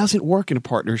 Yeah, it doesn't work in a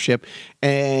partnership.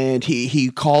 And he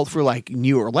called for like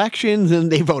new elections,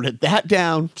 and they voted that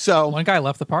down. So one guy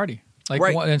left the party,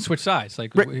 Right. and switched sides.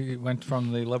 Like Right. he went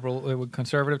from the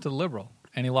conservative to the liberal,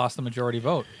 and he lost the majority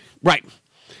vote. Right.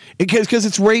 Because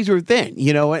it's razor thin,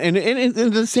 and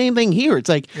the same thing here. It's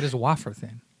like, It is wafer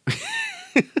thin.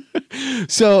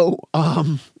 so,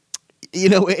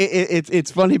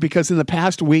 it's funny because in the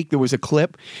past week there was a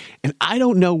clip, and I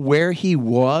don't know where he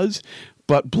was,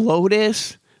 but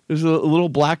Blotus, there's a little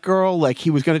black girl, like he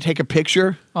was going to take a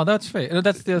picture. Oh, that's fake.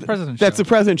 That's the president's show. That's the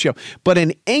president's show. But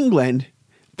in England,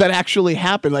 that actually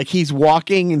happened. Like, he's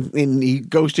walking and he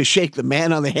goes to shake the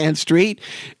man on the hand street,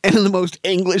 and in the most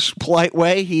English, polite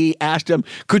way, he asked him,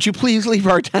 "Could you please leave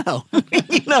our town?"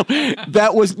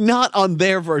 That was not on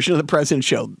their version of the president's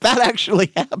show. That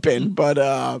actually happened, but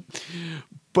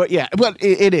yeah, but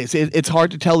it is. It's hard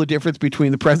to tell the difference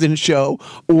between the president's show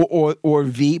or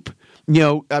Veep.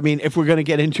 I mean, if we're going to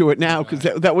get into it now,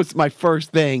 because that was my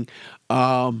first thing.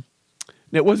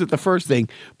 It wasn't the first thing,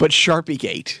 but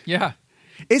Sharpiegate. Yeah.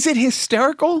 Is it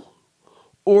hysterical,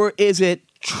 or is it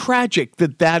tragic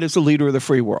that is the leader of the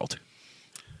free world?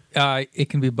 It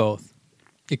can be both.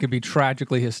 It could be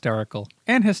tragically hysterical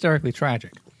and hysterically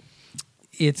tragic.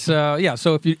 It's So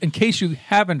in case you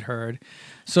haven't heard,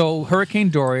 so Hurricane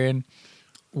Dorian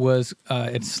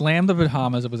it slammed the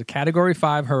Bahamas. It was a Category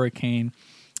 5 hurricane.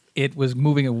 It was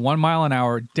moving at 1 mile an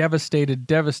hour, devastated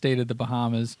the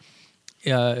Bahamas.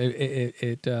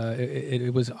 It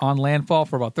was on landfall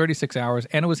for about 36 hours,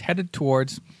 and it was headed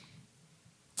towards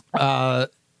the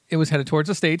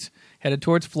States, headed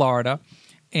towards Florida,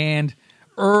 and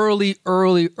early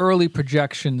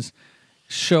projections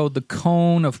showed the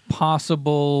cone of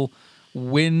possible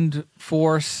wind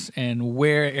force and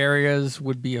where areas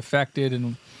would be affected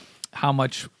and how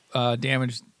much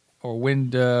damage or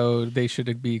wind they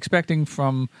should be expecting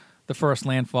from the first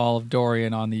landfall of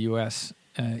Dorian on the U.S.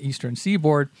 Eastern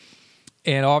seaboard.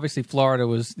 And obviously Florida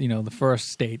was, the first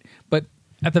state. But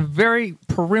at the very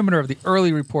perimeter of the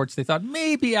early reports, they thought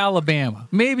maybe Alabama,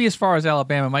 maybe as far as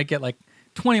Alabama, might get like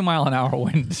 20-mile-an-hour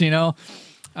winds,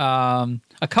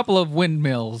 A couple of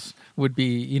windmills would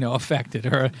be, affected,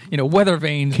 or, weather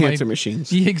vanes. Cancer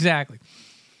machines. Yeah, exactly.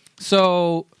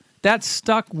 So that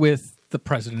stuck with the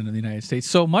president of the United States,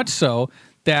 so much so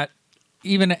that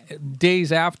even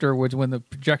days afterwards, when the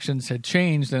projections had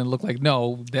changed and it looked like,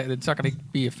 no, that it's not going to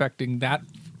be affecting that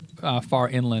far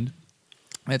inland,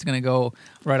 it's going to go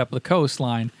right up the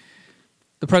coastline,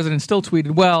 the president still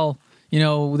tweeted, well,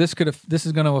 this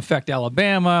is going to affect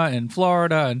Alabama and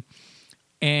Florida.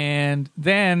 And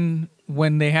then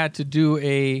when they had to do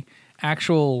a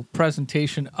actual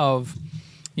presentation of,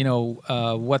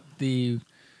 what the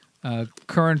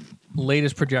current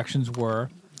latest projections were,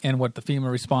 and what the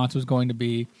FEMA response was going to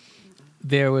be,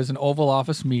 there was an Oval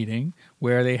Office meeting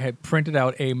where they had printed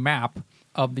out a map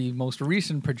of the most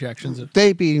recent projections of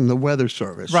They being the Weather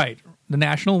Service. right. The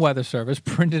National Weather Service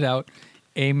printed out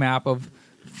a map of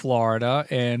Florida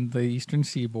and the eastern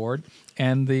seaboard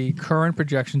and the current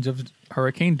projections of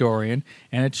Hurricane Dorian,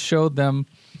 and it showed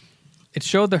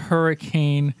the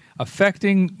hurricane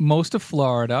affecting most of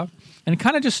Florida and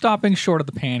kind of just stopping short of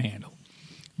the Panhandle.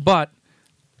 But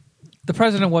the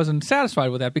president wasn't satisfied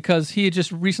with that because he had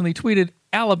just recently tweeted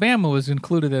Alabama was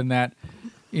included in that,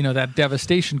 that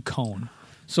devastation cone.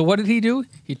 So what did he do?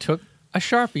 He took a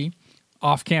Sharpie,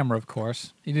 off camera, of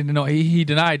course. He didn't know. He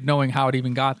denied knowing how it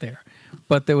even got there.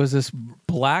 But there was this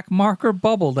black marker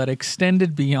bubble that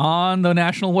extended beyond the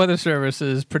National Weather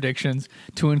Service's predictions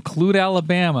to include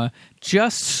Alabama,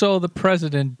 just so the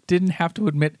president didn't have to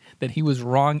admit that he was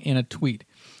wrong in a tweet.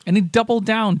 And he doubled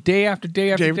down day after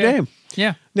day after day.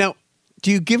 Yeah. Now, do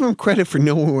you give him credit for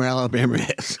knowing where Alabama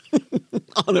is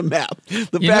on a map?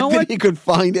 The fact that he could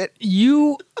find it.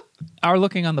 You are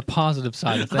looking on the positive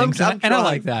side of things, and I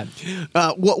like that.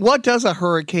 What does a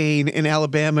hurricane in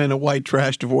Alabama and a white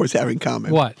trash divorce have in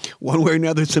common? What? One way or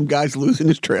another, some guy's losing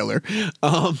his trailer.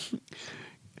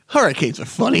 Hurricanes are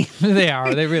funny. They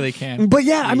are. They really can. But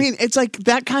yeah, I mean, it's like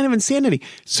that kind of insanity.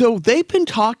 So they've been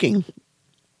talking.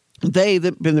 They've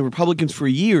been the Republicans for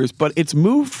years, but it's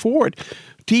moved forward,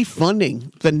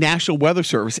 defunding the National Weather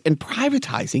Service and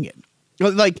privatizing it.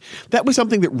 Like, that was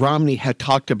something that Romney had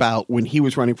talked about when he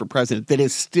was running for president. That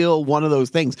is still one of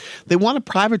those things. They want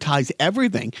to privatize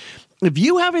everything. If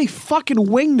you have a fucking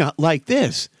wingnut like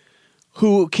this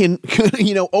who can,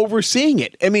 overseeing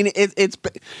it. I mean, it's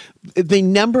the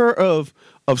number of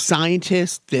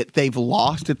scientists that they've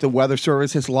lost, that the Weather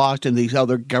Service has lost, and these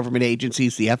other government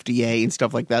agencies, the FDA and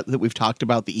stuff like that we've talked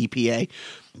about, the EPA.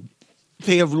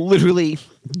 They have literally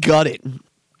gutted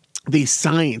the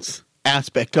science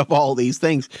aspect of all these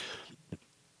things.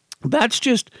 That's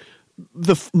just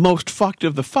the most fucked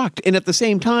of the fucked. And at the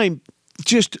same time,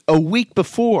 just a week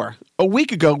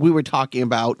ago, we were talking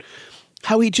about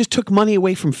how he just took money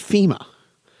away from FEMA,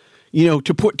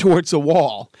 to put towards the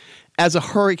wall as a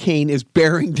hurricane is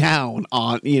bearing down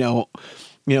on,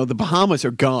 the Bahamas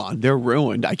are gone. They're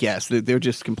ruined, I guess. They're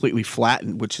just completely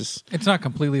flattened, which is... It's not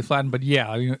completely flattened, but yeah,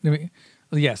 I mean,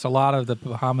 yes, a lot of the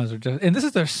Bahamas are just, and this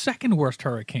is their second worst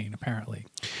hurricane, apparently.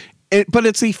 But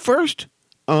it's the first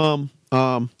level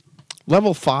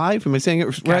 5. Am I saying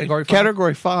it right?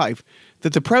 Category 5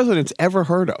 that the president's ever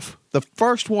heard of. The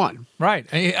first one. Right.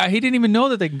 He didn't even know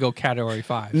that they can go Category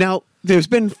 5. Now, there's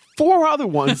been 4 other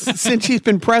ones since he's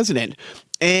been president.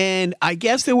 And I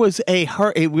guess there was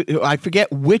I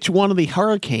forget which one of the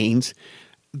hurricanes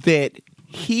that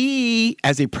he,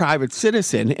 as a private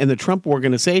citizen in the Trump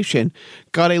organization,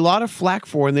 got a lot of flack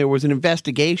for, and there was an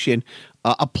investigation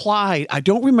applied. I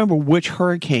don't remember which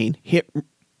hurricane hit,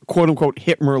 quote unquote,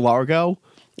 hit Mar-a-Lago,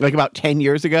 like about 10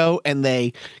 years ago, and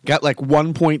they got like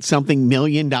 $1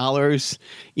 million,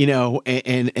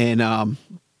 and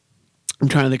I'm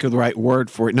trying to think of the right word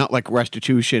for it, not like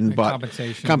restitution, but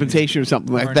compensation or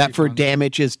something like that for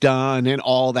damage done and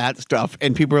all that stuff.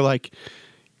 And people are like,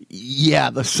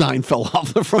 yeah, the sign fell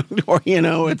off the front door.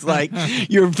 It's like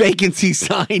your vacancy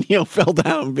sign, fell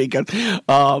down because.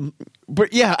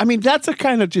 But yeah, I mean, that's a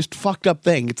kind of just fucked up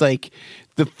thing. It's like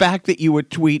the fact that you would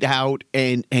tweet out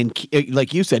and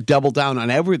like you said, double down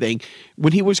on everything.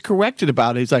 When he was corrected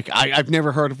about it, he's like, I've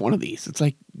never heard of one of these. It's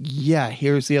like, yeah,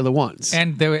 here's the other ones.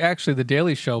 And the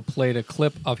Daily Show played a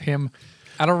clip of him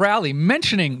at a rally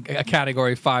mentioning a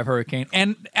Category 5 hurricane,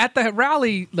 and at the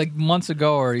rally like months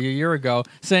ago or a year ago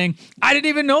saying, I didn't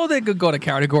even know they could go to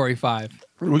Category 5.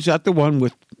 Was that the one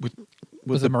with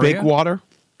the big water?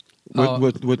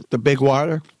 With the big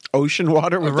water? Ocean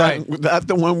water? Was that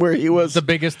the one where he was? The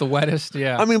biggest, the wettest,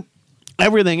 yeah. I mean,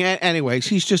 everything. Anyways,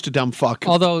 he's just a dumb fuck.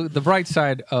 Although the bright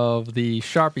side of the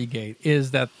Sharpie Gate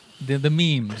is that the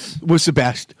memes was the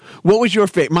best. What was your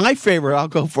favorite? My favorite, I'll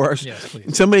go first. Yes,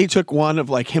 please. Somebody took one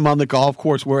of like him on the golf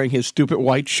course wearing his stupid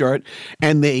white shirt,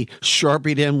 and they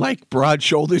Sharpied him like broad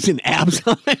shoulders and abs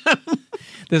on him.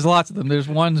 There's lots of them. There's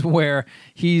ones where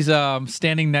he's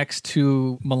standing next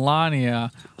to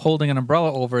Melania holding an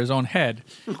umbrella over his own head,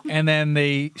 and then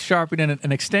they Sharpied in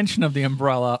an extension of the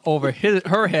umbrella over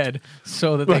her head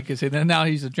so that they could say that now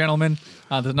he's a gentleman.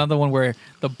 There's another one where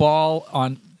a ball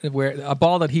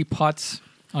that he putts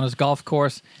on his golf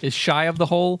course is shy of the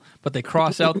hole, but they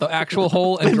cross out the actual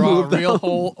hole and draw a real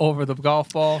hole over the golf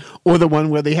ball. Or the one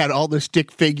where they had all the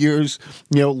stick figures,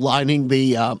 lining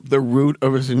the route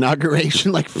of his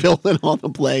inauguration, like filling all the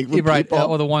plague with people.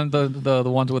 Or the ones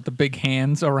with the big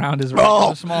hands around his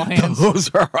small hands. Those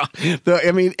are.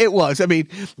 It was.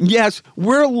 Yes,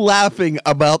 we're laughing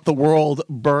about the world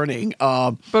burning.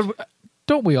 But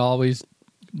don't we always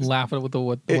laugh at with the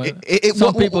word.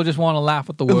 Some People just want to laugh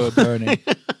at the word burning.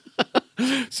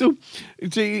 So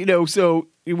so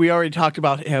we already talked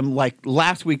about him like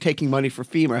last week taking money for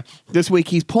FEMA. This week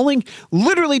he's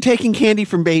literally taking candy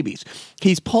from babies.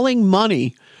 He's pulling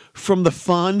money from the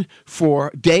fund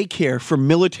for daycare for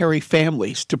military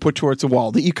families to put towards the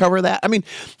wall. Did you cover that? I mean,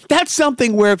 that's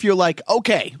something where if you're like,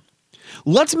 okay,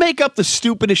 let's make up the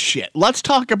stupidest shit. Let's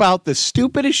talk about the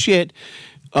stupidest shit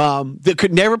that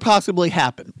could never possibly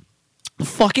happen.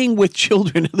 Fucking with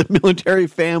children of the military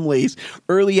families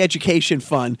early education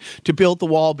fund to build the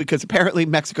wall because apparently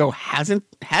Mexico hasn't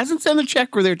sent a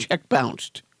check or their check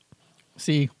bounced.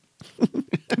 See,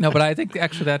 no, but I think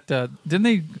actually that didn't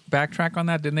they backtrack on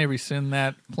that? Didn't they rescind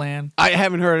that plan? I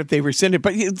haven't heard if they rescinded,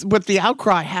 but the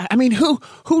outcry. I mean, who?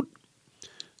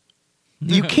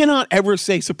 You cannot ever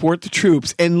say support the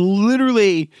troops and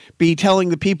literally be telling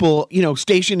the people,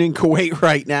 stationed in Kuwait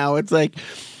right now. It's like,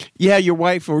 yeah, your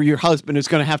wife or your husband is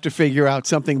going to have to figure out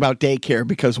something about daycare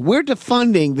because we're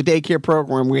defunding the daycare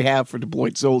program we have for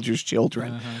deployed soldiers'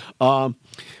 children.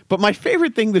 But my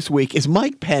favorite thing this week is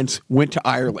Mike Pence went to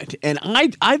Ireland. And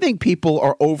I think people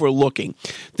are overlooking.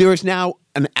 There is now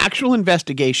an actual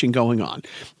investigation going on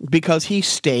because he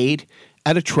stayed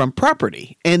at a Trump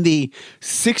property. And the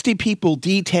 60 people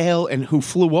detail and who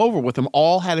flew over with him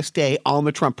all had to stay on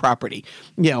the Trump property.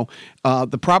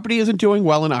 The property isn't doing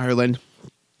well in Ireland.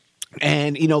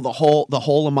 And, the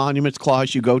whole emoluments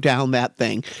clause, you go down that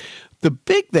thing. The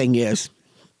big thing is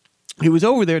he was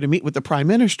over there to meet with the prime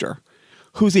minister,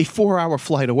 who's a 4-hour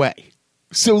flight away.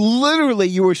 So literally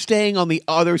you were staying on the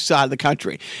other side of the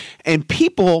country. And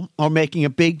people are making a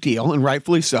big deal, and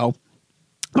rightfully so,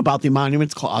 about the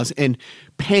emoluments clause and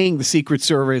paying the Secret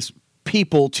Service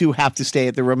people to have to stay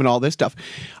at the room and all this stuff.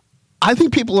 I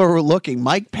think people are overlooking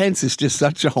Mike Pence is just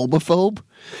such a homophobe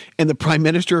and the Prime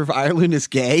Minister of Ireland is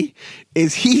gay.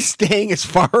 Is he staying as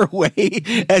far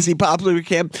away as he possibly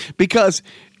can? Because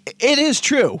it is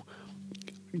true.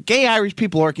 Gay Irish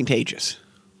people are contagious.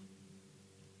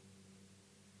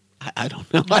 I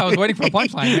don't know. I was waiting for a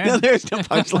punchline, man. No, there's no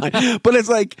punchline. But it's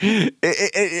like,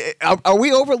 are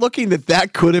we overlooking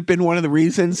that could have been one of the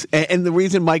reasons? And the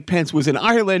reason Mike Pence was in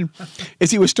Ireland is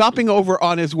he was stopping over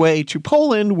on his way to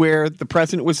Poland where the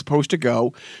president was supposed to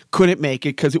go, couldn't make it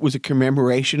because it was a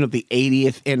commemoration of the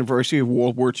 80th anniversary of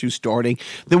World War II starting.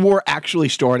 The war actually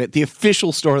started. The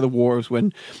official start of the war was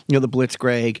when, the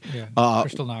Blitzkrieg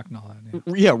Kristallnacht and all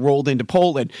that. rolled into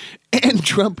Poland. And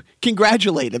Trump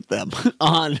congratulated them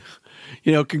on...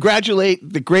 congratulate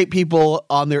the great people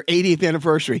on their 80th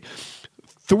anniversary.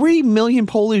 3 million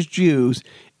Polish Jews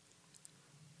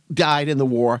died in the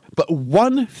war, but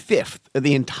 1/5 of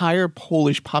the entire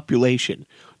Polish population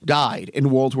died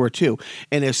in World War II.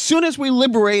 And as soon as we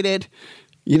liberated,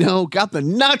 got the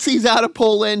Nazis out of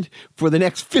Poland for the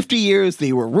next 50 years,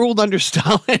 they were ruled under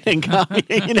Stalin and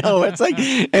it's like,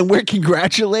 and we're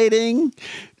congratulating.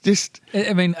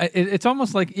 I mean, it's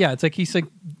almost like, it's like he's like,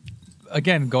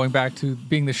 again, going back to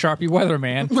being the Sharpie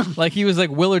weatherman, like he was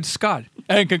like Willard Scott.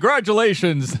 And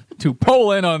congratulations to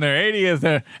Poland on their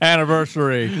 80th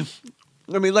anniversary.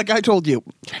 I mean, like I told you,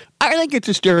 I think it's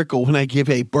hysterical when I give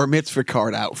a bar mitzvah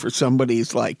card out for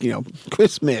somebody's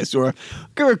Christmas or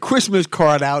give a Christmas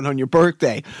card out on your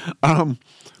birthday. I've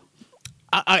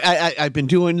been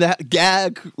doing that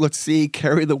gag. Let's see,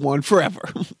 carry the one forever.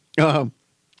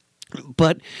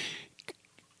 But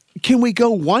can we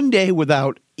go one day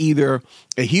without either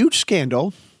a huge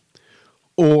scandal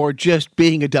or just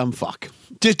being a dumb fuck?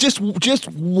 Just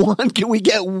one. Can we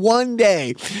get one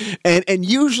day? And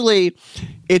usually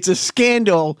it's a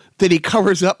scandal that he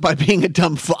covers up by being a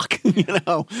dumb fuck,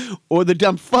 or the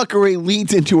dumb fuckery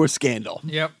leads into a scandal.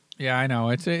 Yep. Yeah, I know.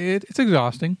 It's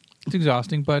exhausting. It's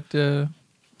exhausting, but too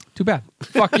bad.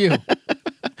 Fuck you. All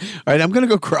right, I'm going to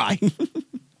go cry.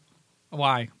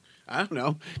 Why? I don't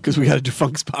know, because we got a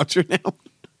defunct sponsor now.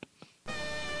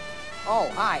 Oh,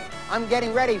 hi. I'm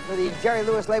getting ready for the Jerry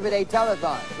Lewis Labor Day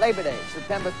Telethon. Labor Day,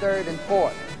 September 3rd and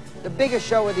 4th. The biggest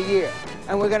show of the year.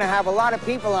 And we're going to have a lot of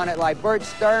people on it, like Bert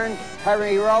Stern,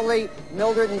 Harry Rowley,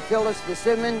 Mildred and Phyllis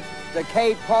DeSimon, the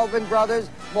Cade Colvin brothers,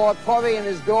 Maud Porry and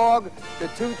his dog, the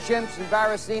two chimps and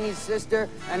Barasini's sister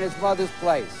and his mother's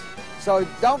place. So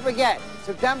don't forget,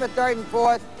 September 3rd and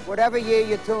 4th, whatever year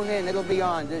you tune in, it'll be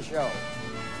on this show.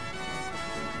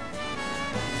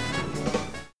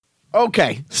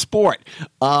 Okay, sport.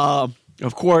 Of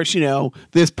course,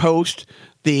 this post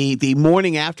the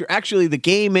morning after. Actually, the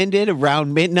game ended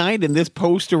around midnight, and this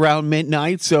post around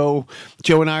midnight. So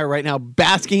Joe and I are right now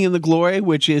basking in the glory,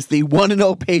 which is the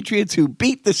 1-0 Patriots who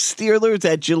beat the Steelers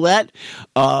at Gillette.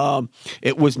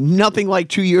 It was nothing like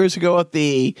 2 years ago at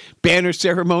the banner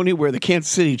ceremony where the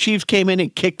Kansas City Chiefs came in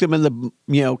and kicked them in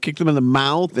the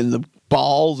mouth and the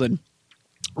balls and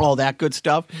all that good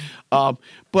stuff.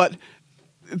 But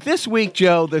this week,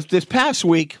 Joe, this past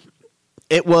week,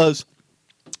 it was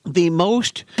the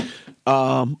most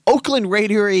Oakland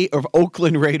Raider-y of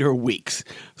Oakland Raider weeks.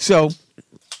 So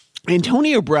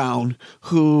Antonio Brown,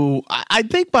 who I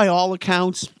think by all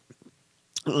accounts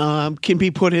can be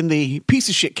put in the piece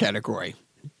of shit category.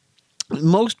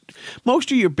 Most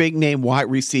of your big name wide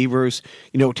receivers,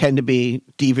 tend to be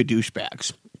diva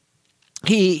douchebags.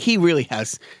 He really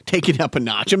has taken up a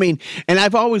notch. I mean, and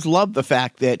I've always loved the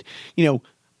fact that,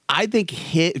 I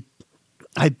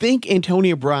think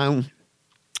Antonio Brown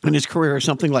in his career is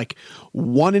something like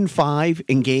 1-5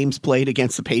 in games played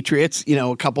against the Patriots.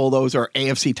 A couple of those are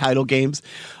AFC title games.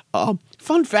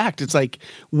 Fun fact, it's like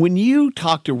when you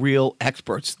talk to real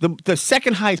experts, the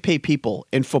second highest paid people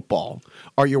in football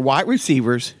are your wide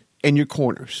receivers and your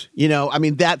corners.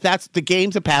 That's the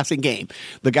game's a passing game.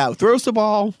 The guy who throws the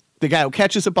ball, the guy who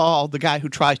catches the ball, the guy who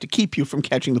tries to keep you from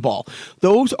catching the ball.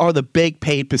 Those are the big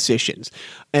paid positions.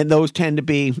 And those tend to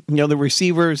be, the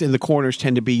receivers and the corners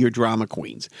tend to be your drama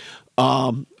queens.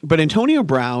 But Antonio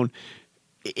Brown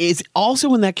is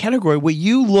also in that category where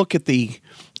you look at the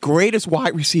greatest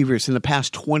wide receivers in the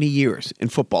past 20 years in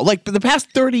football. Like the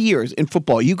past 30 years in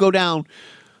football, you go down,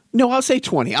 I'll say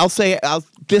 20. I'll say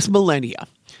this millennia.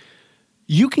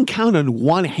 You can count on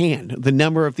one hand the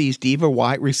number of these diva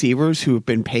wide receivers who have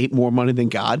been paid more money than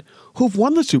God who've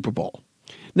won the Super Bowl.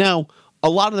 Now, a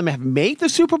lot of them have made the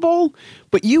Super Bowl,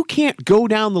 but you can't go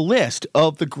down the list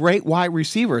of the great wide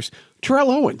receivers.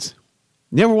 Terrell Owens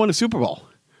never won a Super Bowl.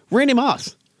 Randy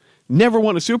Moss never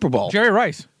won a Super Bowl. Jerry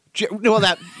Rice.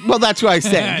 That's what I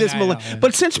say.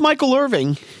 But since Michael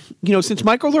Irvin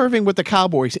with the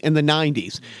Cowboys in the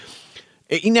 90s,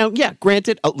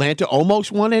 granted, Atlanta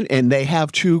almost won it, and they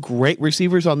have two great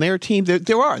receivers on their team.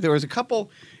 There was a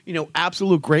couple,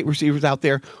 absolute great receivers out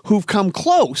there who've come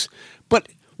close, but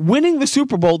winning the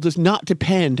Super Bowl does not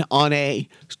depend on a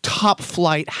top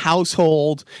flight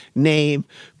household name,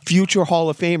 future Hall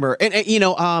of Famer. And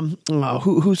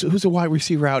who's a wide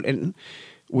receiver out and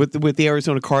with the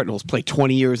Arizona Cardinals, played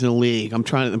 20 years in the league. I'm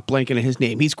blanking on his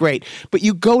name. He's great. But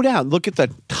you go down, look at the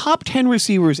top 10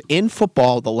 receivers in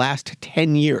football the last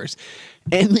 10 years.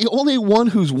 And the only one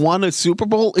who's won a Super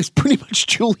Bowl is pretty much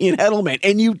Julian Edelman.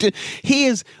 And he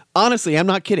is, honestly, I'm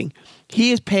not kidding.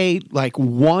 He is paid like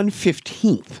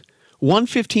 1/15th,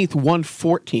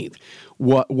 1/14th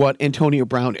what Antonio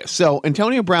Brown is. So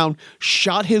Antonio Brown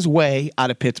shot his way out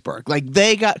of Pittsburgh. Like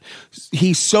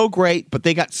he's so great, but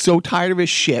they got so tired of his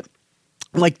shit.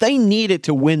 Like they needed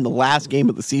to win the last game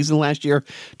of the season last year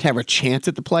to have a chance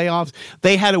at the playoffs.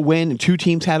 They had to win and two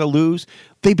teams had to lose.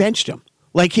 They benched him.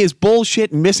 Like his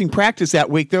bullshit and missing practice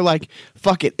that week, they're like,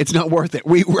 fuck it, it's not worth it.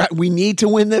 We need to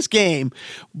win this game.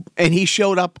 And he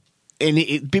showed up. And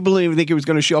people didn't even think he was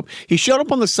going to show up. He showed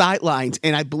up on the sidelines,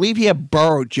 and I believe he had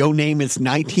borrowed Joe Namath's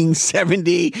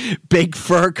 1970 big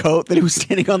fur coat that he was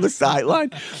standing on the sideline.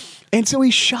 And so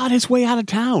he shot his way out of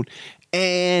town.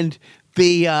 And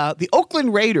the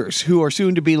Oakland Raiders, who are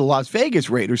soon to be the Las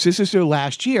Vegas Raiders, this is their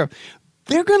last year,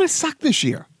 they're going to suck this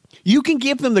year. You can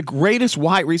give them the greatest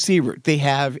wide receiver. They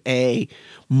have a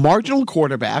marginal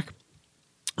quarterback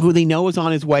who they know is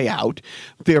on his way out.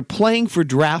 They're playing for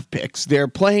draft picks. They're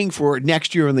playing for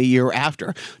next year and the year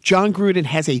after. John Gruden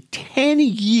has a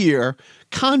 10-year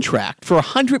contract for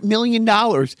 $100 million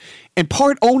and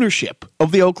part ownership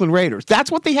of the Oakland Raiders. That's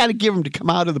what they had to give him to come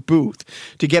out of the booth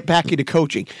to get back into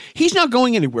coaching. He's not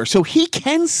going anywhere, so he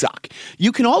can suck.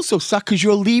 You can also suck because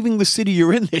you're leaving the city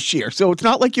you're in this year. So it's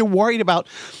not like you're worried about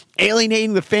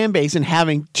alienating the fan base and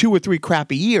having 2 or 3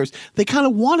 crappy years. They kind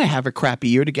of want to have a crappy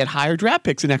year to get higher draft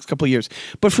picks the next couple of years.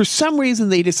 But for some reason,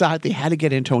 they decided they had to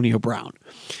get Antonio Brown,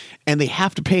 and they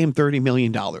have to pay him $30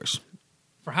 million.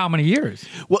 For how many years?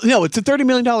 Well, no, it's a $30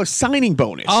 million signing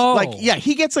bonus. Oh.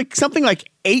 He gets like something like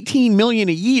 $18 million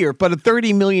a year, but a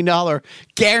 $30 million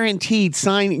guaranteed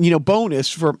signing,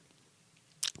 bonus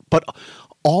but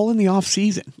all in the off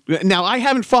season. Now, I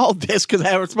haven't followed this because I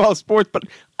haven't followed sports, but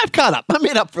I've caught up. I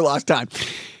made up for lost time.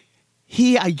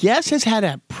 He, I guess, has had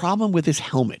a problem with his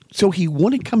helmet. So he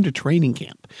wouldn't come to training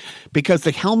camp because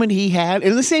the helmet he had,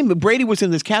 and the same, Brady was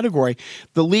in this category.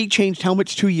 The league changed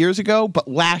helmets 2 years ago, but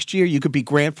last year you could be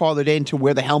grandfathered in to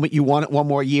wear the helmet you want it one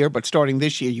more year. But starting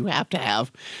this year, you have to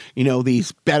have,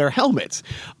 these better helmets.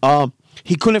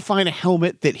 He couldn't find a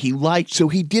helmet that he liked, so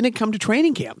he didn't come to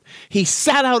training camp. He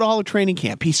sat out all of training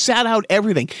camp. He sat out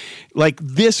everything. Like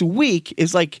this week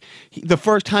is like the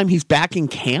first time he's back in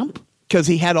camp because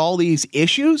he had all these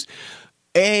issues,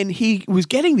 and he was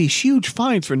getting these huge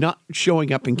fines for not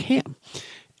showing up in camp.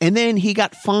 And then he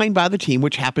got fined by the team,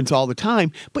 which happens all the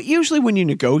time. But usually when you're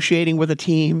negotiating with a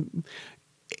team,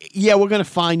 yeah, we're going to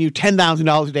fine you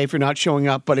 $10,000 a day for not showing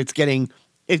up, but it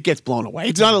gets blown away.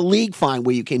 It's not a league fine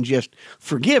where you can just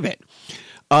forgive it.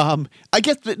 I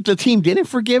guess the team didn't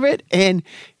forgive it, and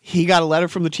he got a letter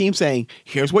from the team saying,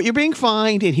 here's what you're being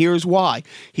fined, and here's why.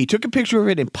 He took a picture of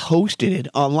it and posted it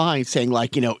online saying,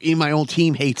 like, my own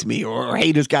team hates me, or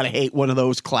haters got to hate, one of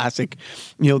those classic,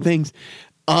 things.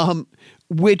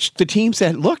 Which the team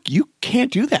said, look, you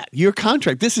can't do that. Your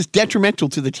contract, this is detrimental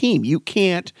to the team. You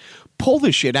can't pull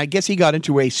this shit. I guess he got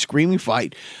into a screaming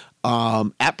fight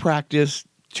at practice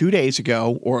 2 days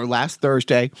ago or last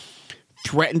Thursday,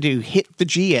 threatened to hit the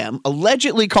GM,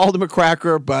 allegedly called him a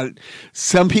cracker, but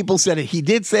some people said he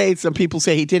did say it, some people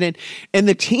say he didn't. And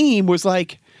the team was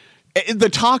like, the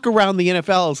talk around the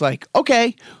NFL is like,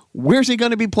 okay, where's he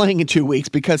going to be playing in 2 weeks?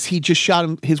 Because he just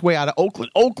shot his way out of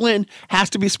Oakland. Oakland has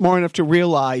to be smart enough to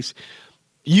realize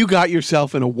you got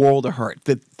yourself in a world of hurt.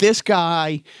 That this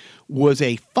guy was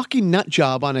a fucking nut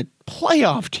job on a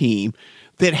playoff team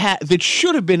that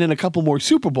should have been in a couple more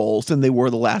Super Bowls than they were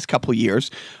the last couple of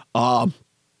years.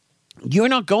 You're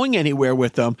not going anywhere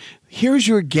with them. Here's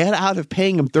your get out of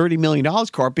paying him $30 million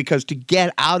card, because to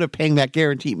get out of paying that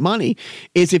guaranteed money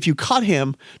is if you cut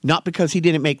him, not because he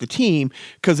didn't make the team,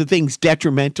 because the thing's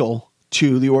detrimental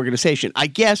to the organization. I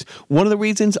guess one of the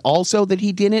reasons also that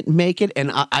he didn't make it,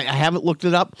 and I haven't looked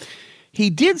it up,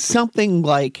 he did something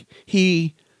like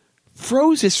he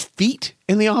froze his feet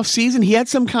in the off season. He had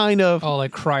some kind of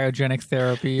like cryogenic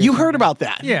therapy. You heard about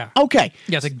that? Yeah. Okay.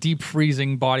 Yeah, it's like deep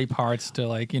freezing body parts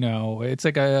to it's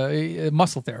like a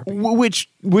muscle therapy. Which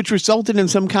resulted in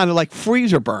some kind of like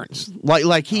freezer burns.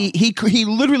 Like he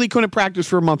literally couldn't practice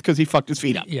for a month because he fucked his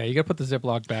feet up. Yeah, you got to put the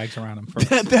Ziploc bags around him first.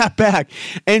 that bag.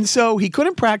 And so he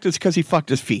couldn't practice because he fucked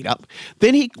his feet up.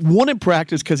 Then he wouldn't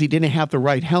practice because he didn't have the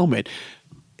right helmet.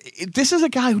 This is a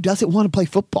guy who doesn't want to play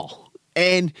football.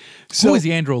 And so who is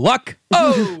he, Andrew Luck?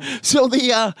 Oh, so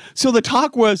the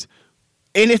talk was,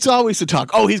 and it's always the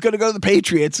talk. Oh, he's going to go to the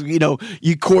Patriots.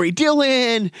 You Corey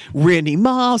Dillon, Randy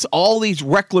Moss, all these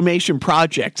reclamation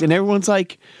projects, and everyone's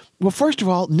like, well, first of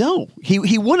all, no,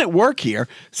 he wouldn't work here.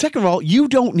 Second of all, you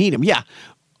don't need him. Yeah.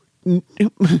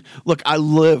 Look, I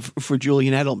live for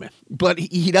Julian Edelman, but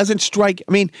he doesn't strike.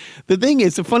 I mean,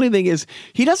 the funny thing is,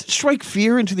 he doesn't strike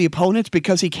fear into the opponents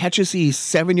because he catches these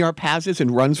 7-yard passes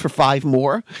and runs for 5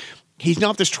 more. He's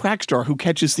not this track star who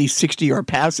catches these 60-yard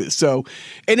passes. So,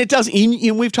 and it doesn't,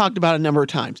 we've talked about it a number of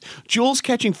times. Jules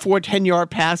catching 4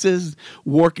 10-yard passes,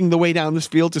 working the way down this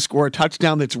field to score a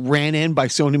touchdown that's ran in by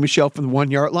Sony Michel from the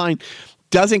 1-yard line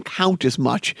doesn't count as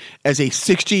much as a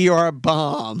 60-yard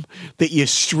bomb that you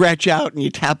stretch out and you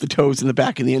tap the toes in the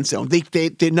back of the end zone.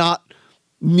 They're not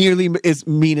nearly as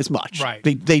mean as much. Right.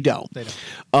 They don't.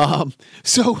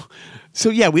 So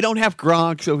yeah, we don't have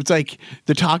Gronk. So it's like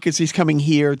the talk is he's coming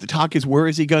here. The talk is where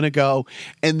is he going to go?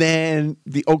 And then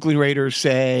the Oakland Raiders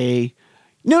say,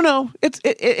 no,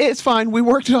 it's fine. We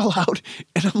worked it all out.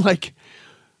 And I'm like,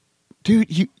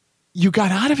 dude, you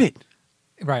got out of it.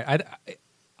 Right.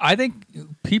 I think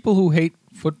people who hate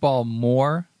football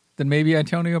more than maybe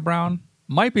Antonio Brown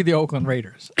might be the Oakland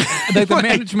Raiders. The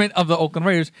management of the Oakland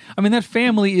Raiders. I mean, that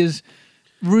family is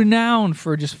renowned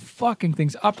for just fucking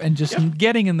things up and just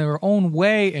getting in their own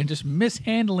way and just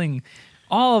mishandling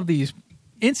all of these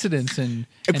incidents and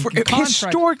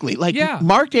historically,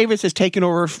 Mark Davis has taken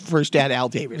over for his dad, Al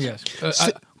Davis.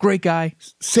 Yes. Great guy.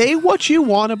 Say what you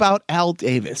want about Al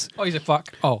Davis. Oh, he's a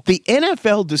fuck. Oh. The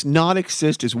NFL does not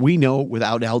exist as we know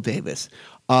without Al Davis.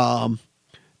 Al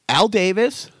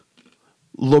Davis,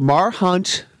 Lamar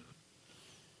Hunt,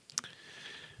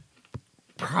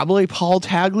 probably Paul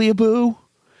Tagliabue,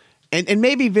 and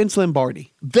maybe Vince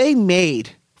Lombardi. They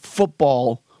made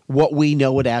football what we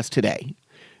know it as today.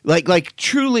 Like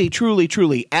truly, truly,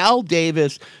 truly, Al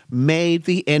Davis made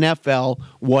the NFL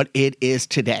what it is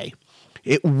today.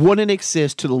 It wouldn't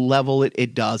exist to the level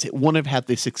it does. It wouldn't have had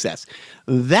the success.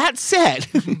 That said,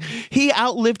 he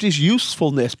outlived his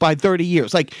usefulness by 30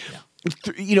 years.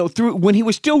 Through when he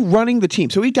was still running the team.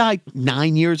 So he died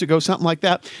 9 years ago, something like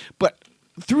that. But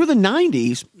through the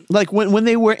 90s, like when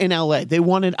they were in LA, they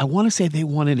wanted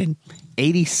in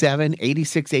 87,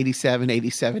 86, 87,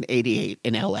 87, 88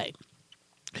 in LA.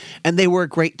 And they were a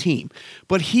great team.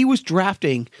 But he was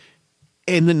drafting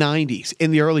in the 90s,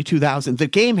 in the early 2000s. The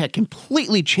game had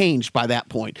completely changed by that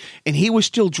point, and he was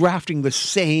still drafting the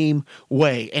same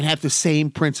way and had the same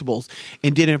principles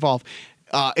and didn't evolve.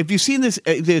 If you've seen this,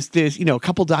 there's a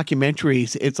couple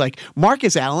documentaries. It's like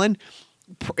Marcus Allen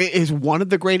is one of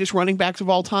the greatest running backs of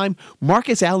all time.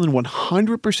 Marcus Allen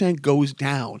 100% goes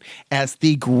down as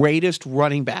the greatest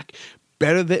running back,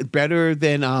 better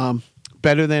than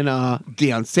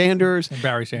Deion Sanders, And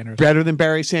Barry Sanders. better than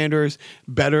Barry Sanders,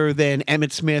 better than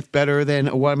Emmitt Smith, better than,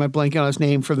 what am I blanking on his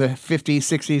name, from the 50s,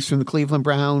 60s, from the Cleveland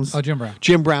Browns? Oh, Jim Brown.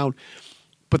 Jim Brown.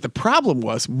 But the problem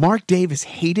was Mark Davis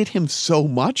hated him so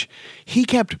much, he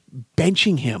kept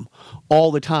benching him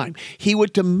all the time. He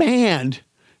would demand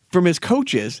from his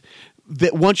coaches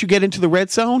that once you get into the red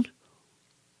zone,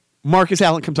 Marcus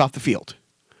Allen comes off the field.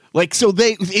 Like, so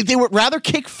they would rather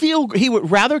he would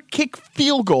rather kick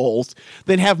field goals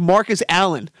than have Marcus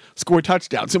Allen score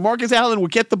touchdowns. So Marcus Allen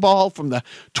would get the ball from the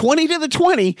 20 to the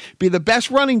 20, be the best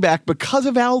running back because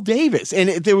of Al Davis.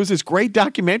 And there was this great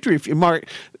documentary,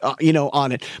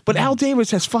 on it. But Al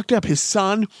Davis has fucked up. His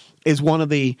son is one of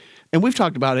the, and we've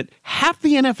talked about it, half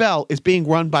the NFL is being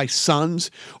run by sons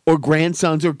or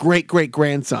grandsons or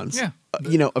great-great-grandsons. Yeah.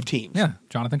 Of teams. Yeah,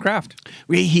 Jonathan Kraft.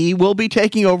 He will be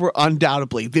taking over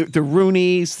undoubtedly. The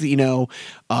Rooneys,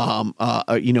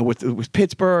 with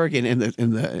Pittsburgh and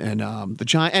the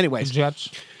Giants. Anyways, Jets.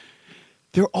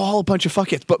 they're all a bunch of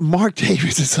fuckheads. But Mark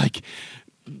Davis is like,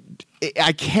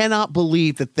 I cannot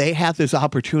believe that they have this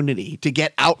opportunity to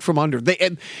get out from under.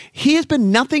 He has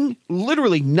been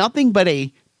literally nothing but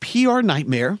a PR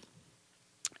nightmare,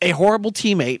 a horrible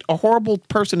teammate, a horrible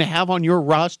person to have on your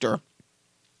roster.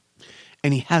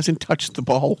 And he hasn't touched the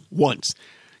ball once.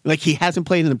 Like, he hasn't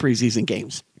played in the preseason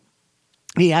games.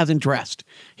 He hasn't dressed.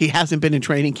 He hasn't been in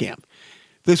training camp.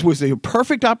 This was a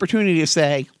perfect opportunity to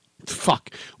say,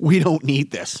 fuck, we don't need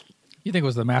this. You think it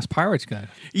was the Mass Pirates guy?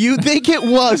 You think it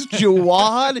was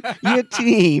Jawad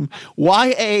Yatim,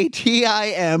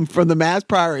 Yatim from the Mass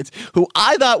Pirates, who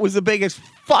I thought was the biggest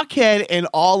fuckhead in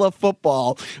all of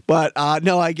football. But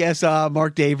no, I guess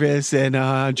Mark Davis and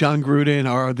John Gruden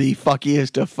are the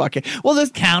fuckiest of fuckhead. Well,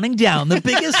 that's counting down the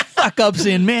biggest fuck-ups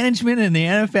in management in the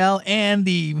NFL and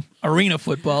the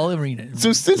football arena.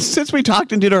 So since we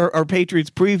talked and did our Patriots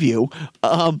preview,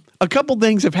 a couple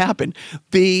things have happened.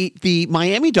 The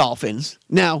Miami Dolphins.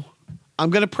 Now,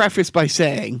 I'm going to preface by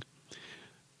saying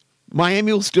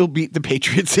Miami will still beat the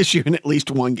Patriots this year in at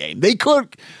least one game. They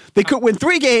could win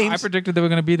 3 games. I predicted they were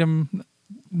going to beat them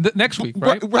next week,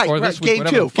 right? Right. Or this week,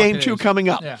 Game two coming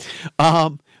up. Yeah.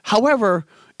 However,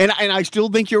 and I still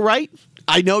think you're right.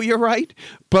 I know you're right.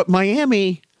 But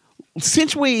Miami,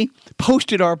 since we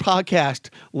posted our podcast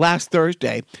last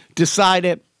Thursday,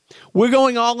 decided we're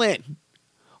going all in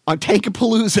on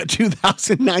Tankapalooza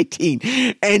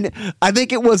 2019. And I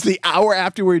think it was the hour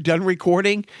after we were done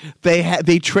recording,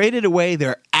 they traded away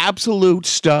their absolute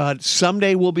stud,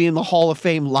 someday will be in the Hall of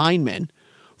Fame lineman,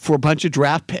 for a bunch of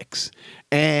draft picks.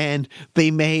 And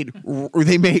they made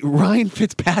Ryan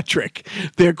Fitzpatrick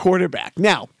their quarterback.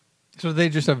 Now, so they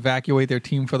just evacuate their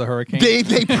team for the hurricane? They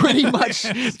pretty much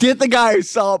did the guy who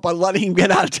saw it by letting him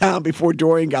get out of town before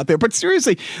Dorian got there. But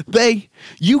seriously,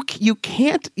 you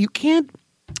can't.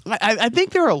 I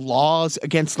think there are laws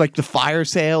against like the fire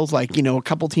sales. Like, a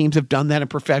couple teams have done that in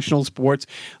professional sports.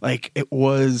 Like it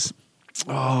was,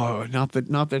 not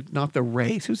the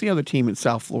Rays. Who's the other team in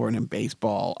South Florida in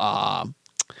baseball?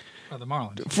 The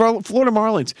Marlins. Florida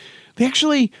Marlins. They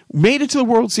actually made it to the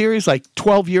World Series like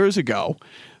 12 years ago.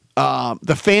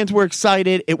 The fans were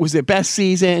excited. It was their best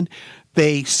season.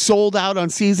 They sold out on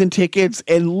season tickets,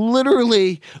 and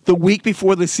literally the week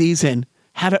before the season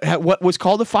had what was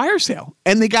called a fire sale,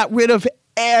 and they got rid of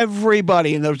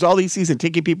everybody. And there was all these season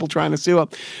ticket people trying to sue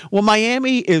up. Well,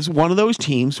 Miami is one of those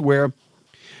teams where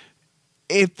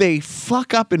if they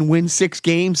fuck up and win 6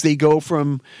 games, they go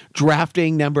from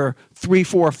drafting number 3,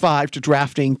 4, 5 to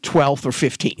drafting 12th or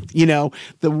 15th.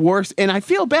 The worst. And I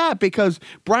feel bad because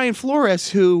Brian Flores,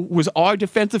 who was our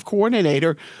defensive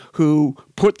coordinator, who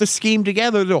put the scheme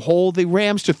together to hold the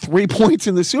Rams to 3 points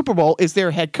in the Super Bowl, is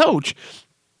their head coach.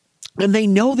 And they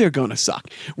know they're going to suck.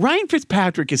 Ryan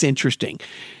Fitzpatrick is interesting.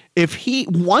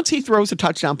 Once he throws a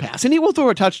touchdown pass, and he will throw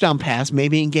a touchdown pass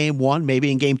maybe in game 1,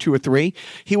 maybe in game 2 or 3,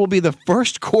 he will be the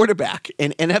first quarterback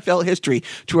in NFL history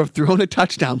to have thrown a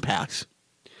touchdown pass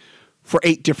for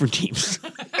 8 different teams.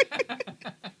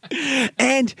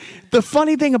 And the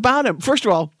funny thing about him, first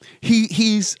of all,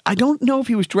 he's I don't know if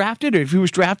he was drafted, or if he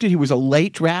was drafted, he was a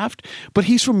late draft, but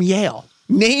he's from Yale.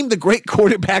 Name the great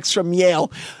quarterbacks from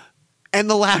Yale. and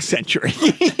the last century.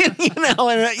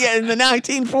 In the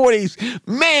 1940s,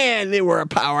 man, they were a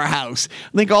powerhouse.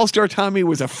 I think All-Star Tommy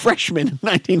was a freshman in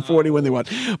 1940 when they won.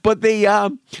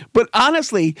 But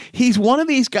honestly, he's one of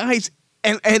these guys,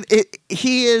 and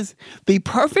he is the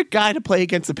perfect guy to play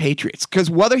against the Patriots, because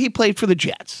whether he played for the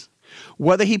Jets,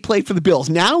 whether he played for the Bills,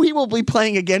 now he will be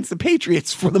playing against the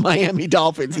Patriots for the Miami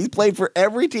Dolphins. He's played for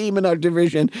every team in our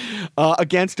division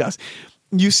against us.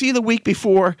 You see the week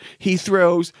before, he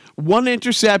throws one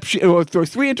interception, or throws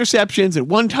 3 interceptions and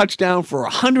 1 touchdown for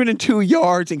 102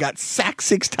 yards and got sacked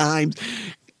 6 times.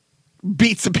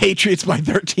 Beats the Patriots by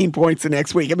 13 points the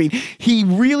next week. I mean, he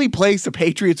really plays the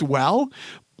Patriots well.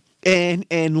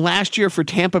 And last year for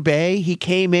Tampa Bay, he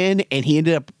came in and he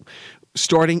ended up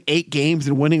starting 8 games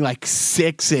and winning like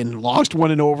 6 and lost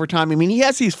 1 in overtime. I mean, he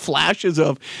has these flashes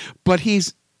but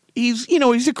he's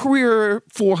a career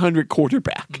 400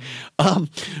 quarterback.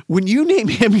 When you name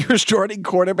him your starting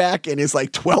quarterback in his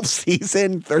like 12th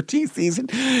season, 13th season,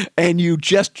 and you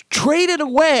just traded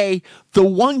away the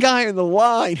one guy in the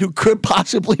line who could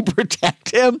possibly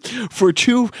protect him for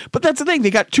 2. But that's the thing.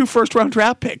 They got 2 first-round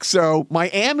draft picks. So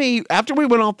Miami, after we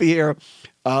went off the air,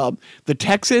 the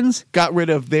Texans got rid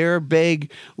of their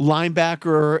big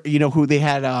linebacker, who they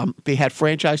had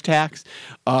franchise tags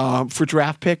for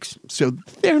draft picks. So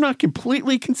they're not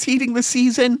completely conceding the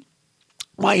season.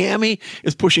 Miami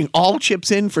is pushing all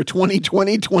chips in for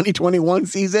 2020-2021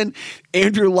 season.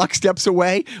 Andrew Luck steps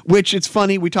away, which it's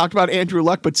funny. We talked about Andrew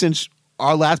Luck, but since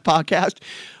our last podcast,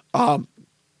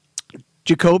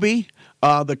 Jacoby,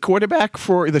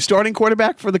 the starting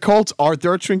quarterback for the Colts, our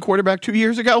third-string quarterback 2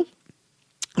 years ago,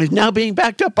 is now being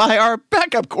backed up by our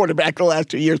backup quarterback the last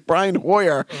 2 years, Brian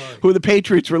Hoyer, who the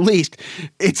Patriots released.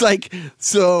 It's like,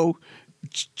 so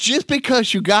just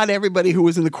because you got everybody who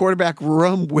was in the quarterback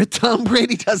room with Tom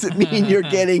Brady doesn't mean you're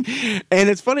getting. And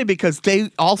it's funny because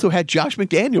they also had Josh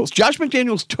McDaniels. Josh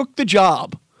McDaniels took the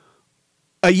job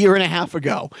a year and a half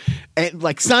ago and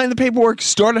signed the paperwork,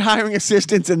 started hiring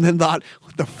assistants, and then thought,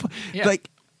 what the fuck? Yeah.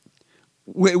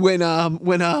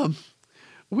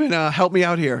 When help me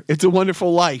out here. It's a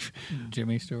Wonderful Life.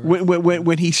 Jimmy Stewart.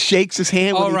 When he shakes his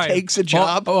hand when he takes a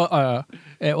job.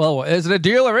 Well, is it a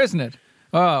deal or isn't it?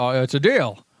 Oh, it's a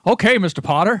deal. Okay, Mr.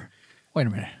 Potter. Wait a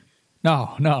minute.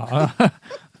 No.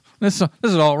 This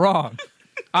is all wrong.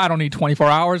 I don't need 24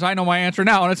 hours. I know my answer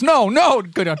now, and it's no.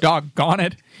 Good doggone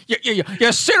it.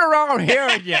 You sit around here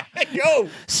and you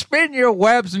spin your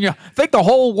webs and you think the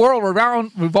whole world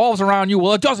revolves around you.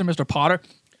 Well, it doesn't, Mr. Potter.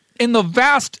 In the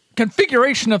vast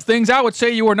configuration of things, I would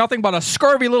say you were nothing but a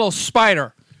scurvy little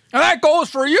spider. And that goes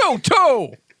for you,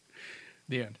 too.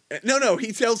 The end. No,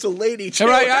 he tells the lady, too.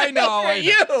 Right, I know. For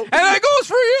you. And that goes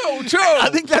for you, too. I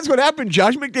think that's what happened.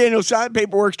 Josh McDaniels signed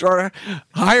paperwork, started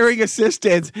hiring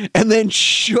assistants, and then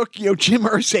shook Jim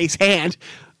Irsay's hand.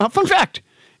 Fun fact.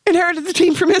 Inherited the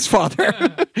team from his father.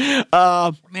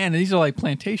 Man, these are like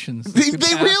plantations. They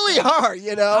really are,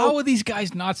 How are these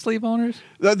guys not slave owners?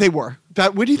 They were.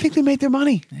 Where do you think they made their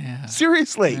money? Yeah.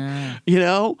 Seriously. Yeah.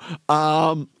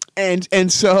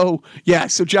 And so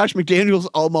Josh McDaniels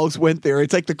almost went there.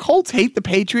 It's like the Colts hate the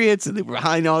Patriots and they were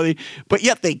behind all but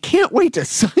yet they can't wait to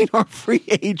sign our free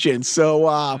agents.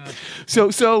 So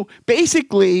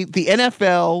basically the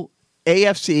NFL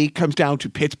AFC comes down to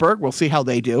Pittsburgh. We'll see how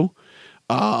they do.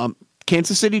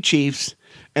 Kansas City Chiefs,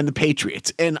 and the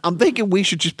Patriots. And I'm thinking we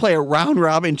should just play a round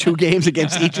robin 2 games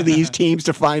against each of these teams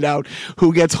to find out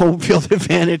who gets home field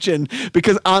advantage. And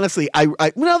because honestly,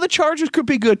 the Chargers could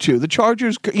be good too. The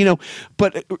Chargers,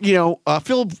 but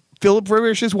Phillip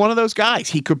Rivers is one of those guys.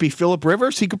 He could be Phillip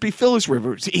Rivers. He could be Phyllis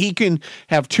Rivers. He can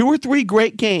have 2 or 3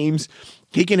 great games.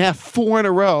 He can have 4 in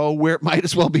a row where it might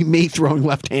as well be me throwing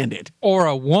left-handed. Or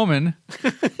a woman.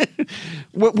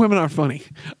 Women are funny.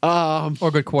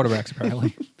 Or good quarterbacks,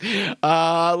 apparently.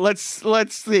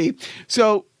 Let's see.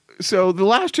 So the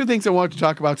last 2 things I wanted to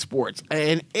talk about sports,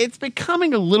 and it's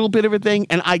becoming a little bit of a thing,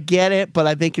 and I get it, but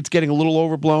I think it's getting a little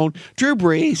overblown. Drew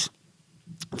Brees,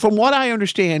 from what I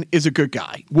understand, is a good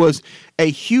guy. Was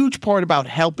a huge part about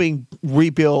helping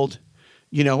rebuild,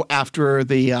 after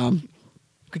the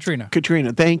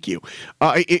Katrina, thank you.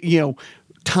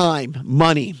 Time,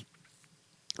 money.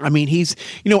 I mean,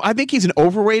 I think he's an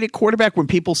overrated quarterback when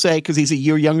people say, because he's a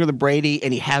year younger than Brady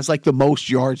and he has the most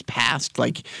yards passed,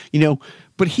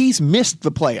 but he's missed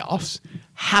the playoffs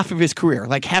half of his career.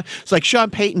 It's like Sean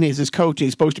Payton is his coach and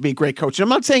he's supposed to be a great coach. And I'm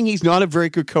not saying he's not a very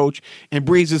good coach and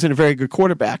Brees isn't a very good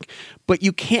quarterback, but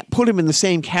you can't put him in the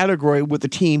same category with a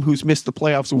team who's missed the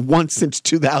playoffs once since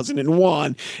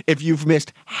 2001 if you've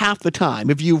missed half the time.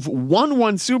 If you've won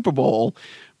 1 Super Bowl,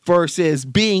 versus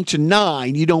being to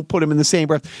 9. You don't put him in the same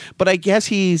breath. But I guess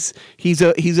he's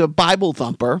a Bible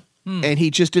thumper. And he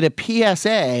just did a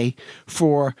PSA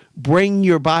for Bring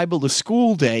Your Bible to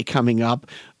School Day coming up,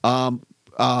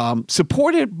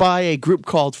 supported by a group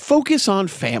called Focus on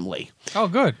Family. Oh,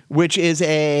 good. Which is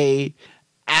a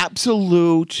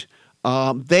absolute.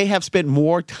 They have spent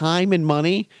more time and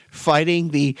money fighting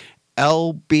the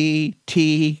LBTQ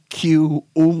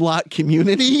umlaut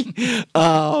community,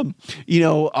 are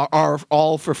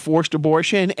all for forced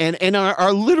abortion and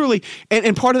are literally,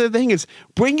 and part of the thing is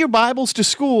bring your Bibles to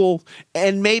school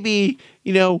and maybe,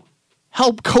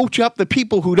 help coach up the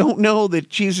people who don't know that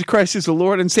Jesus Christ is the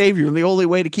Lord and Savior. And the only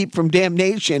way to keep from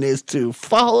damnation is to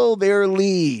follow their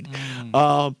lead,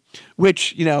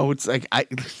 which, it's like,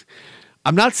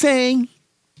 I'm not saying,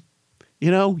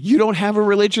 you don't have a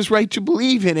religious right to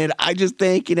believe in it. I just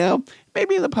think,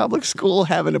 maybe in the public school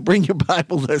having to bring your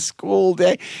Bible to school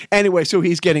day. Anyway, so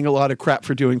he's getting a lot of crap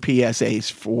for doing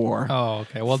PSAs for. Oh,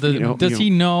 okay. Well, does he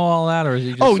know all that, or is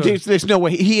he just there's no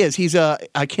way. He is. He's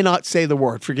I cannot say the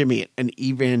word. Forgive me. An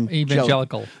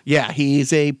evangelical. Yeah,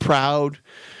 he's a proud,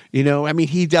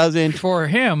 he doesn't. For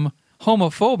him,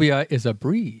 homophobia is a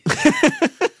breeze.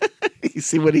 You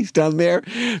see what he's done there?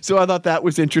 So I thought that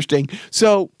was interesting.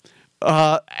 So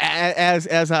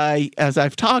as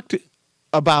I've talked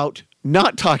about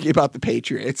not talking about the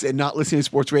Patriots and not listening to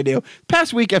sports radio,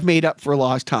 past week I've made up for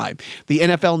lost time. The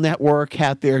NFL Network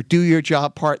had their Do Your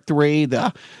Job Part 3,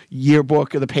 the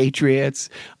yearbook of the Patriots.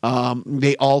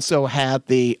 They also had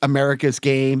the America's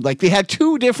Game. Like, they had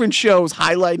 2 different shows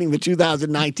highlighting the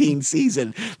 2019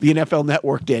 season, the NFL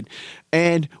Network did.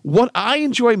 And what I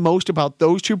enjoy most about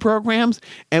those 2 programs,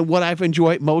 and what I've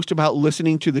enjoyed most about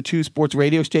listening to the 2 sports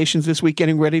radio stations this week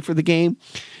getting ready for the game,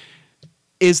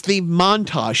 is the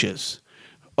montages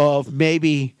of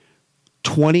maybe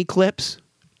 20 clips,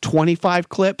 25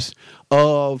 clips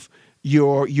of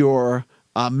your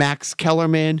Max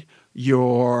Kellerman,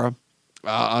 your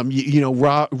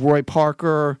Roy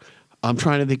Parker. I'm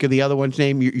trying to think of the other one's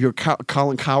name. Your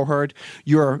Colin Cowherd.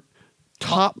 Your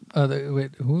top.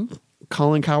 Wait, who?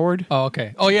 Colin Cowherd. Oh,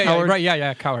 okay. Oh, yeah, Cowherd. Right,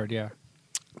 yeah, Cowherd, yeah.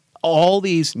 All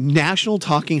these national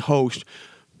talking hosts,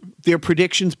 their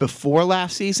predictions before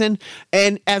last season,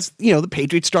 and as the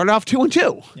Patriots started off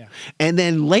 2-2, and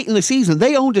then late in the season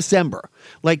they own December.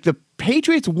 Like, the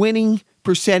Patriots winning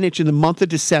percentage in the month of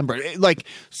December, like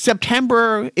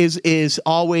September is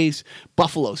always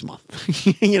Buffalo's month.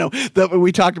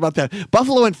 We talked about that.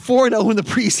 Buffalo went 4-0 in the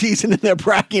preseason, and they're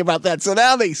bragging about that. So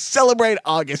now they celebrate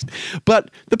August,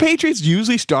 but the Patriots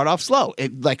usually start off slow.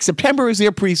 Like, September is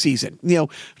their preseason.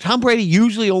 Tom Brady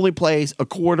usually only plays a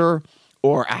quarter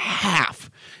or a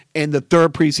half in the 3rd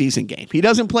preseason game. He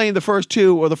doesn't play in the first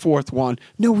 2 or the 4th one.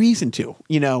 No reason to.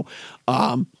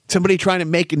 Somebody trying to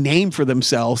make a name for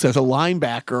themselves as a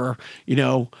linebacker,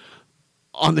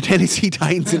 on the Tennessee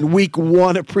Titans in week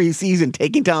 1 of preseason,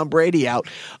 taking Tom Brady out.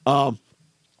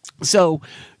 So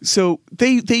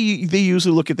they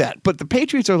usually look at that. But the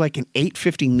Patriots are like an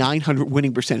 850, 900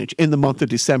 winning percentage in the month of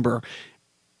December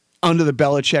under the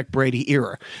Belichick-Brady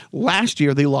era. Last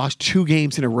year, they lost 2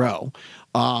 games in a row.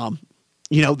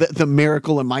 The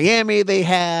miracle in Miami they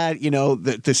had,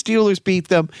 the Steelers beat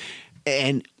them,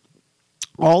 and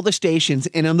all the stations,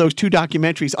 and on those 2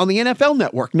 documentaries on the NFL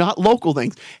Network, not local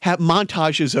things, have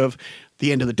montages of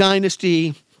the end of the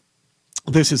dynasty.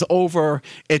 This is over.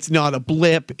 It's not a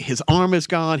blip. His arm is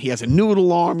gone. He has a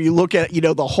noodle arm. You look at,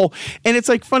 the whole, and it's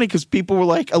like funny because people were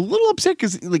like a little upset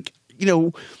because,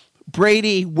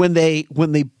 Brady, when they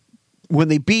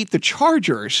beat the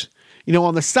Chargers,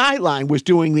 on the sideline was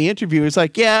doing the interview. It's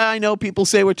like, yeah, I know people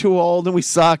say we're too old and we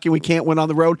suck and we can't win on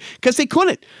the road, because they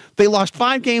couldn't. They lost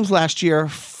 5 games last year.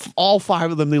 All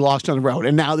 5 of them they lost on the road.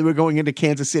 And now they were going into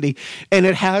Kansas City, and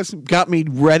it has got me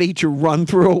ready to run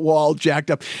through a wall,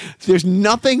 jacked up. There's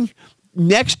nothing.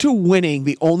 Next to winning,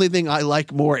 the only thing I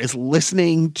like more is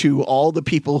listening to all the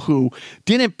people who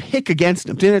didn't pick against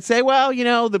them. Didn't say, well,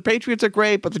 the Patriots are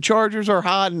great, but the Chargers are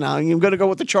hot, and I'm going to go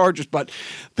with the Chargers. But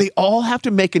they all have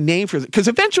to make a name for it, because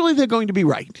eventually they're going to be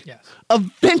right. Yes.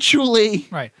 Eventually.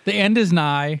 Right. The end is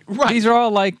nigh. Right. These are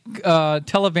all like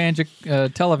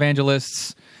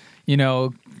televangelists,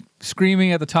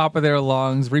 screaming at the top of their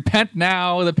lungs, repent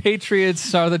now, the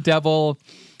Patriots are the devil.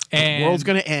 And the world's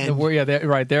going to end.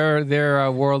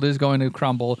 Their world is going to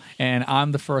crumble, and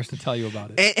I'm the first to tell you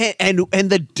about it. And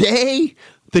the day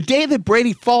that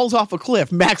Brady falls off a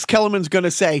cliff, Max Kellerman's going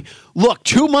to say, "Look,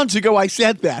 2 months ago I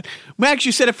said that. Max,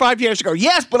 you said it 5 years ago.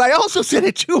 Yes, but I also said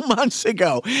it 2 months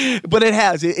ago." But it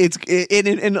has.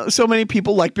 And so many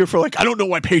people like before, I don't know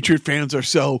why Patriot fans are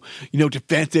so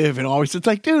defensive and always. It's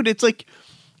like, dude, it's like.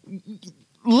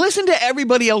 listen to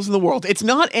everybody else in the world. It's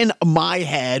not in my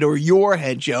head or your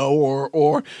head, Joe,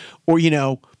 or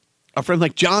a friend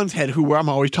like John's head, who I'm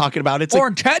always talking about. It's or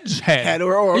in Ted's head.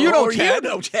 or you know or Ted. You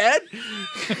know Ted.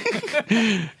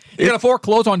 You gonna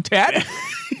foreclose on Ted?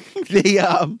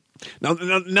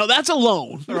 No, that's a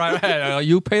loan. Right,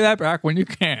 you pay that back when you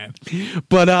can.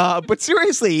 But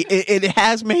seriously, it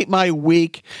has made my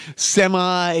week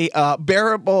semi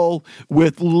bearable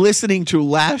with listening to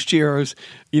last year's,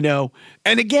 and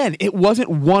again, it wasn't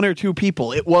one or two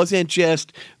people. It wasn't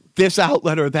just this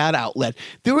outlet or that outlet.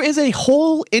 There is a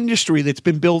whole industry that's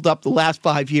been built up the last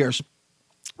 5 years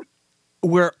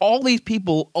where all these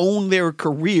people own their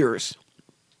careers.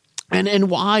 And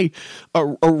why a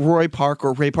Ray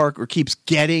Parker keeps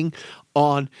getting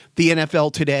on the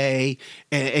NFL Today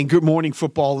and Good Morning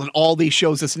Football and all these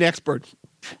shows as an expert.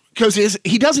 Because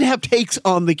he doesn't have takes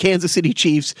on the Kansas City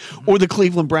Chiefs or the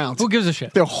Cleveland Browns. Who gives a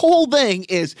shit? Their whole thing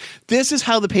is, this is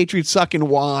how the Patriots suck and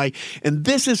why. And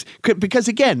this is because,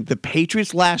 again, the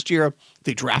Patriots last year,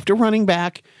 they draft a running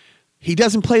back. He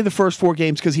doesn't play the first 4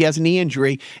 games because he has a knee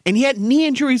injury. And he had knee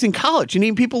injuries in college. And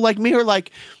even people like me are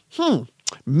like,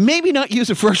 maybe not use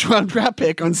a first-round draft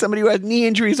pick on somebody who had knee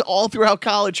injuries all throughout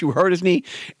college, who hurt his knee.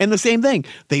 And the same thing.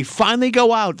 They finally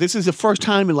go out. This is the first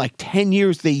time in like 10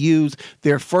 years they use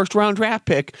their first-round draft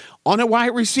pick on a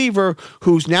wide receiver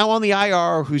who's now on the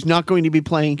IR, who's not going to be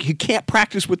playing. He can't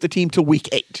practice with the team till week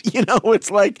 8.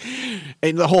 It's like,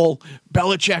 and the whole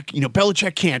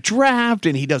Belichick can't draft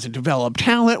and he doesn't develop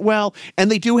talent well.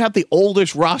 And they do have the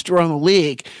oldest roster on the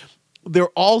league. They're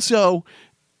also...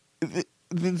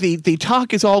 The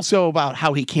talk is also about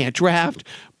how he can't draft.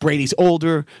 Brady's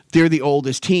older. They're the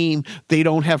oldest team. They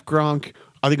don't have Gronk.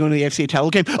 Are they going to the AFC title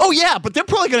game? Oh, yeah, but they're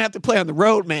probably going to have to play on the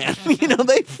road, man.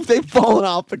 They've fallen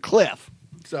off the cliff.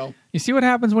 So you see what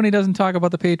happens when he doesn't talk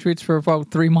about the Patriots for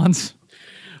about 3 months?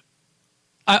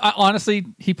 I honestly,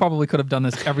 he probably could have done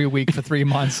this every week for 3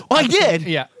 months. Well, I did.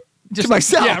 Yeah. Just to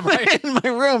myself, yeah, right. In my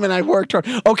room, and I worked hard.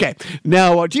 Okay,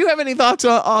 now, do you have any thoughts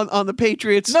on the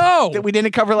Patriots? No, that we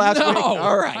didn't cover last week.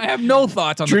 All right, I have no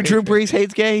thoughts on the Drew Brees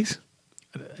hates gays.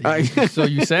 So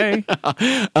you say?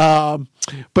 But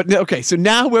okay, so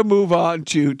now we'll move on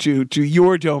to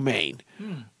your domain.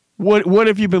 What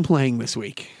have you been playing this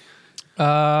week?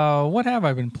 What have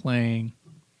I been playing?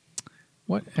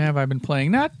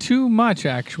 Not too much,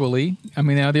 actually. I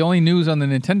mean, the only news on the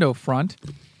Nintendo front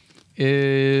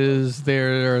is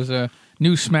there's a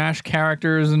new Smash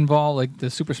characters involved, like the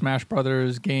Super Smash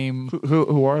Brothers game.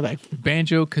 Who are they?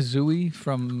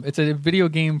 Banjo-Kazooie it's a video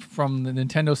game from the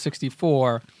Nintendo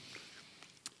 64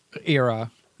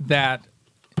 era that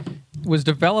was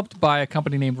developed by a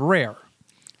company named Rare.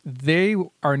 They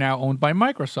are now owned by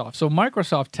Microsoft. So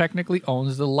Microsoft technically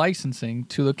owns the licensing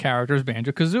to the characters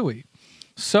Banjo-Kazooie.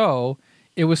 So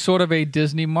it was sort of a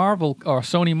Disney Marvel or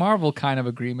Sony Marvel kind of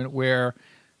agreement where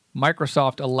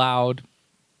Microsoft allowed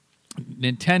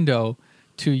Nintendo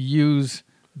to use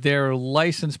their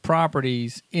licensed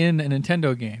properties in a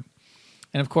Nintendo game.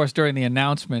 And of course, during the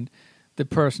announcement, the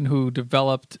person who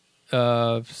developed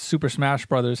Super Smash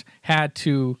Brothers had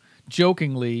to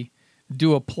jokingly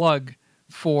do a plug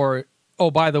for, oh,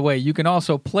 by the way, you can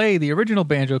also play the original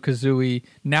Banjo-Kazooie,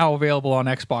 now available on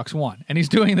Xbox One. And he's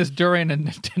doing this during a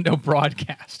Nintendo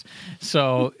broadcast.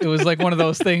 So it was like one of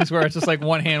those things where it's just like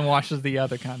one hand washes the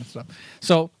other kind of stuff.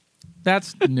 So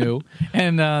that's new.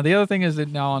 And the other thing is that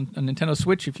now on Nintendo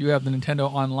Switch, if you have the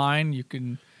Nintendo Online, you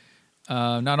can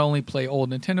not only play old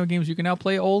Nintendo games, you can now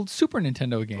play old Super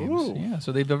Nintendo games. Ooh. Yeah,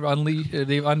 so they've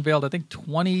unveiled, I think,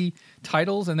 20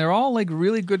 titles, and they're all like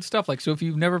really good stuff. Like, so if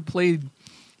you've never played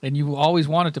and you always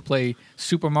wanted to play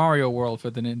Super Mario World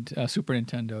for the Super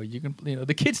Nintendo, you can.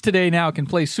 The kids today now can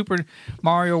play Super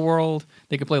Mario World.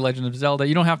 They can play Legend of Zelda.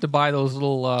 You don't have to buy those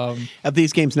little. Have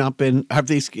these games been on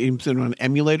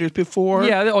emulators before?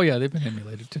 Yeah. They've been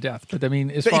emulated to death. But I mean,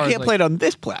 you can't play it on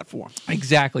this platform.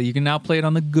 Exactly. You can now play it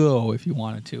on the go if you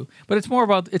wanted to. But it's more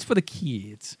about it's for the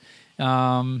kids.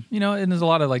 And there's a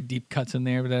lot of like deep cuts in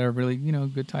there that are really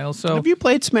good titles. So have you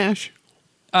played Smash?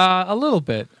 A little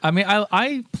bit. I mean,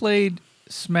 I played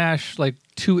Smash like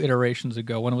 2 iterations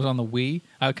ago when it was on the Wii.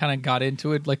 I kind of got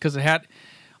into it because it had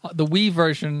the Wii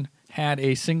version had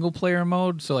a single player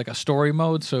mode, so like a story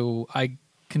mode. So I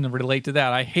can relate to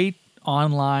that. I hate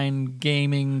online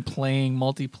gaming, playing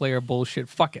multiplayer bullshit.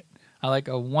 Fuck it. I like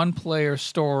a one player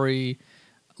story.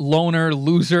 loner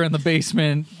loser in the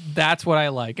basement. That's what I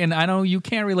like, and I know you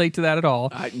can't relate to that at all.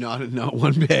 Not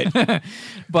one bit.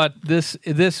 But this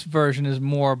version is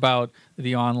more about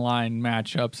the online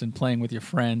matchups and playing with your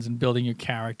friends and building your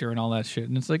character and all that shit.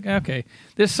 And it's like, okay,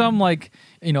 there's some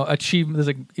achievement.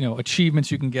 There's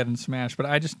achievements you can get in Smash, but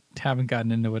I just haven't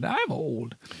gotten into it. I'm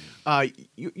old.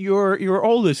 Your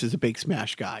oldest is a big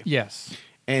Smash guy. Yes,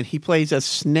 and he plays a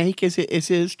Snake. Is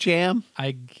his jam?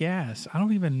 I guess I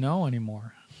don't even know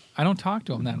anymore. I don't talk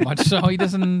to him that much, so he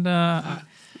doesn't. I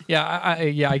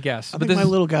guess. I think my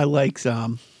little guy likes. I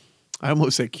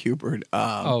almost said Cupid.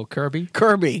 Kirby.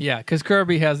 Kirby. Yeah, because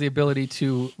Kirby has the ability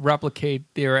to replicate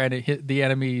the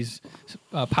enemy's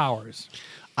powers.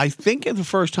 I think the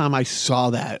first time I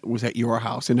saw that was at your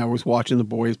house, and I was watching the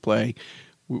boys play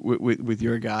with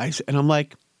your guys, and I'm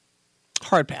like,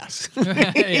 hard pass.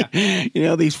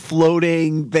 Yeah. These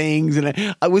floating things,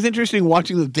 and I was interested in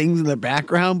watching the things in the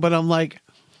background, but I'm like,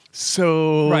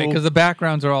 so right, because the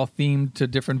backgrounds are all themed to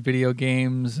different video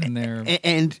games, and they're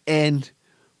and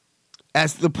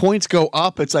as the points go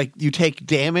up, it's like you take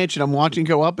damage, and I'm watching it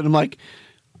go up, and I'm like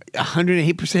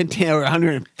 108% or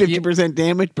 150%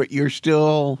 damage, but you're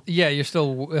still you're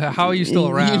still. How are you still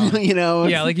around?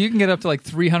 Yeah, like you can get up to like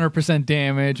 300%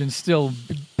 damage and still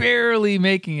barely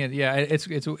making it. Yeah, it's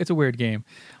a weird game,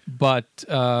 but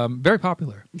very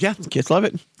popular. Yeah, kids love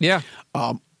it. Yeah,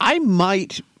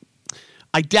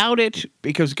 I doubt it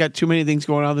because we've got too many things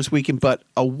going on this weekend, but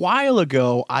a while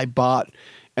ago I bought,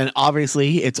 and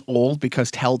obviously it's old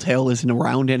because Telltale isn't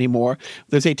around anymore.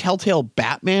 There's a Telltale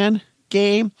Batman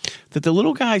game that the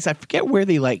little guys, I forget where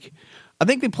I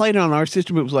think they played it on our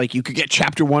system. It was like you could get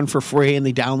chapter 1 for free, and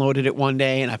they downloaded it one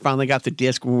day, and I finally got the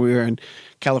disc when we were in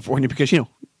California because,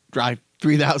 drive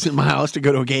 3,000 miles to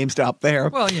go to a GameStop there.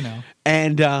 Well,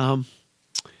 And,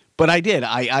 but I did.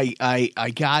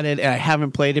 I got it, and I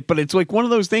haven't played it. But it's like one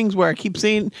of those things where I keep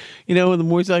seeing, and the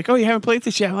boys are like, "Oh, you haven't played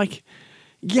this yet?" I'm like,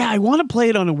 "Yeah, I want to play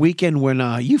it on a weekend when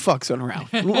you fucks aren't around,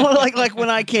 like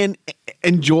when I can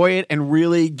enjoy it and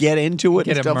really get into it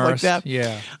Get and stuff immersed, like that."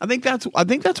 yeah. I think that's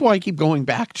why I keep going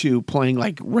back to playing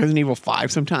like Resident Evil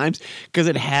 5 sometimes, because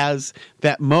it has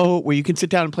that mode where you can sit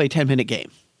down and play a 10-minute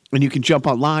game. And you can jump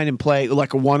online and play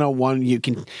like a 1-on-1. You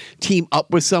can team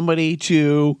up with somebody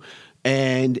too.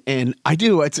 And I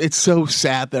do. It's so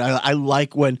sad that I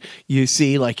like when you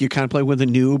see like you kind of play with a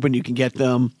noob and you can get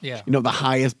them, the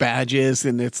highest badges,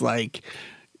 and it's like,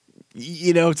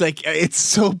 it's like it's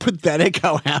so pathetic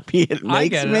how happy it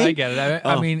makes me. I get it.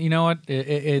 I mean, you know what?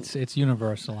 It's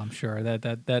universal. I'm sure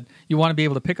that you want to be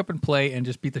able to pick up and play and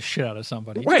just beat the shit out of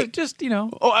somebody, right? Just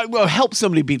help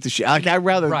somebody beat the shit. Like, I'd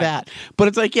rather that. But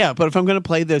it's like, but if I'm going to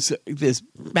play this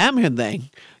Batman thing,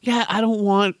 I don't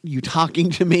want you talking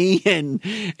to me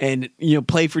and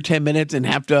play for 10 minutes and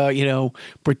have to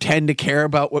pretend to care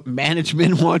about what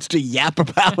management wants to yap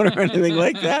about or anything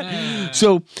like that.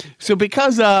 So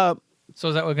because So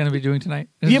is that what we're going to be doing tonight?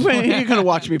 You're going to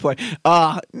watch me play.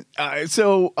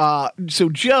 So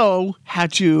Joe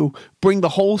had to bring the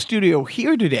whole studio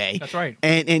here today. That's right.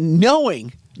 And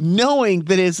knowing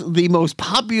that is the most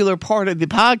popular part of the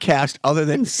podcast, other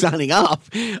than signing off,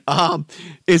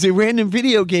 is a random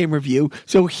video game review.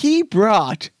 So he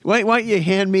brought. Why don't you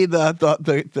hand me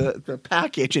the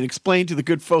package and explain to the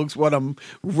good folks what I'm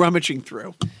rummaging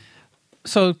through?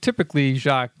 So typically,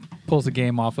 Jacques pulls a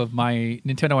game off of my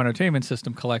Nintendo Entertainment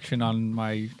System collection on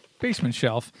my basement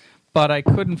shelf, but I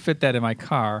couldn't fit that in my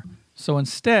car. So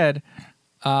instead,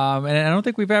 and I don't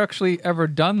think we've actually ever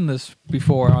done this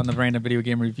before on the Random Video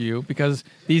Game Review, because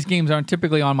these games aren't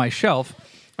typically on my shelf,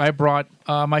 I brought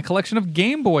my collection of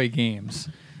Game Boy games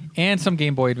and some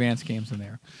Game Boy Advance games in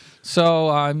there.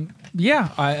 So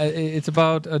it's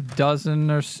about a dozen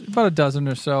or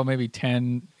so, maybe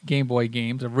 10 Game Boy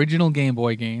games, original Game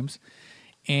Boy games,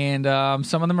 and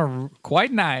some of them are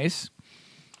quite nice,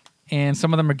 and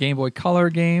some of them are Game Boy Color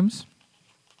games.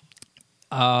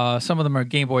 Some of them are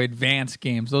Game Boy Advance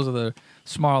games. Those are the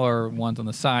smaller ones on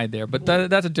the side there, but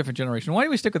that's a different generation. Why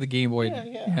don't we stick with the Game Boy?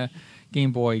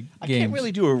 Game Boy games. I can't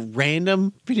really do a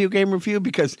random video game review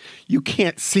because you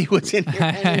can't see what's in here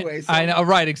anyway. So. I know,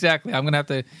 right? Exactly. I'm gonna have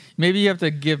to. Maybe you have to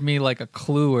give me like a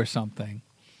clue or something.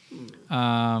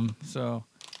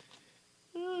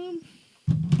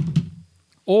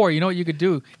 Or you know what you could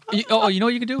do? You know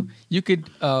what you could do? You could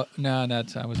I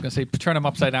was gonna say turn them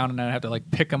upside down and then I have to like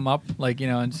pick them up,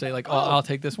 and say like, I'll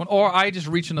take this one. Or I just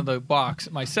reach into the box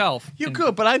myself. You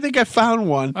could, but I think I found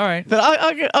one. All right,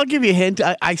 that I'll give you a hint.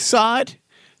 I saw it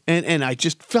and I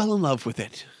just fell in love with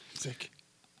it. It's like,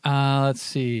 let's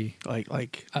see,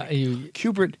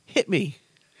 Kubert hit me.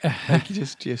 Like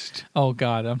just. Oh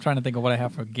God, I'm trying to think of what I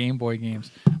have for Game Boy games.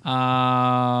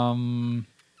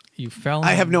 You fell.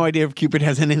 I have no idea if Cupid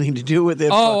has anything to do with it.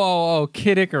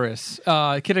 Kid Icarus.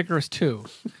 Kid Icarus 2.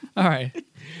 All right.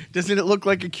 Doesn't it look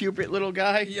like a Cupid little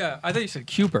guy? Yeah, I thought you said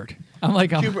Cupid. I'm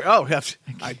like, Cupid. Oh, yes.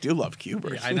 I do love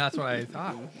Cupid. Yeah, that's what I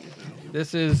thought.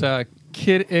 This is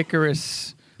Kid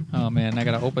Icarus. Oh man, I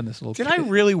gotta open this little. Did I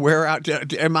really wear out?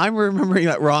 Am I remembering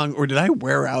that wrong, or did I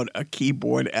wear out a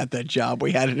keyboard at that job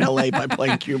we had in LA by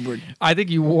playing Cupid? I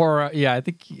think you wore. Yeah, I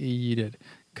think you did.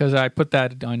 Because I put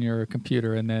that on your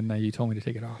computer and then you told me to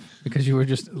take it off because you were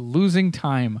just losing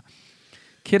time.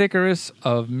 Kid Icarus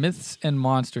of Myths and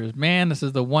Monsters. Man, this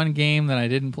is the one game that I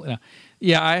didn't play.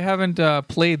 Yeah, I haven't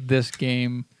played this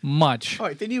game much. All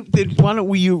right, why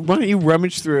don't you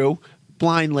rummage through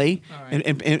blindly right.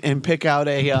 and pick out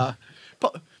a.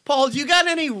 Paul, do you got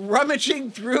any rummaging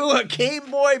through a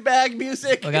Game Boy bag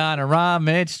music? We're gonna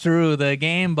rummage through the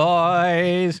Game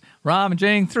Boys.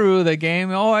 Rummaging through the Game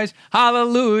Boys.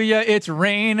 Hallelujah, it's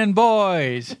raining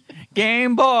boys.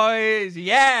 Game Boys,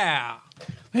 yeah.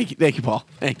 Thank you, Paul.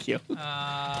 Thank you.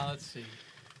 Let's see.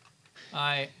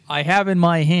 I have in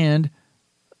my hand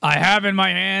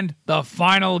the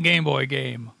final Game Boy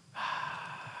game.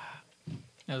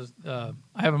 I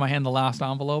have in my hand the last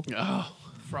envelope. Oh.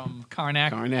 From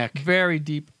Karnak. Karnak. Very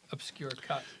deep, obscure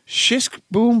cut. Shisk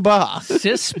Boom Ba.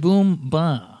 Sis boom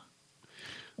ba.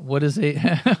 What is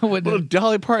a Little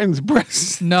Dolly Parton's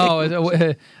breasts.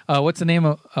 No, what's the name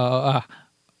of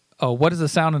what is the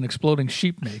sound an exploding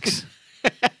sheep makes?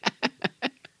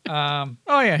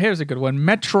 Here's a good one.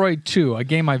 Metroid 2, a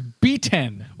game I've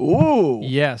beaten. Ooh.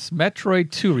 Yes,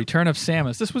 Metroid 2, Return of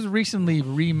Samus. This was recently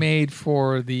remade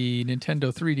for the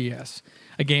Nintendo 3DS.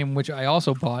 A game which I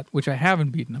also bought, which I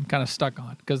haven't beaten. I'm kind of stuck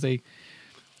on because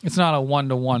it's not a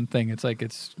one-to-one thing. It's like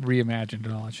it's reimagined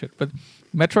and all that shit. But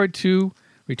Metroid 2,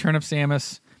 Return of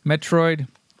Samus. Metroid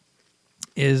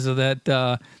is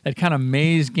that kind of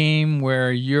maze game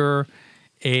where you're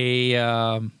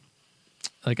like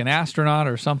an astronaut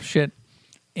or some shit,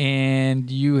 and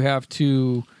you have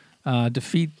to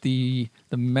defeat the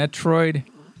Metroid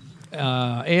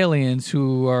aliens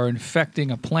who are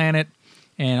infecting a planet.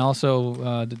 And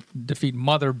also defeat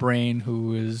Mother Brain,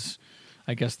 who is,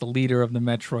 I guess, the leader of the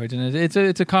Metroids. And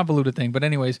it's a convoluted thing. But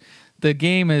anyways, the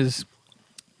game is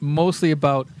mostly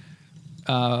about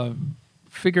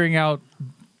figuring out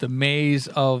the maze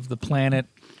of the planet,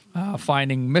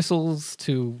 finding missiles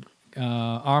to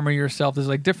armor yourself. There's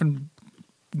like different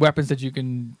weapons that you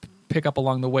can pick up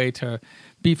along the way to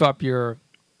beef up your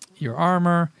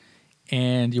armor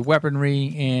and your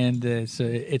weaponry. And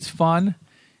it's fun.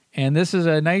 And this is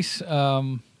a nice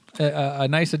addition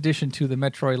to the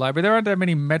Metroid library. There aren't that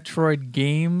many Metroid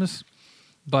games,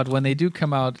 but when they do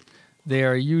come out, they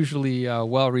are usually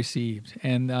well received.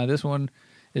 And this one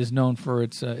is known for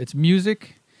its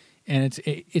music and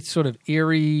its sort of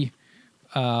eerie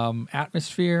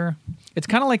atmosphere. It's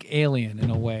kind of like Alien in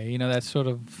a way. You know, that's sort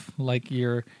of like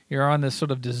you're on this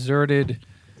sort of deserted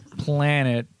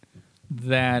planet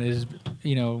that is,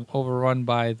 overrun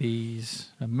by these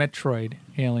Metroid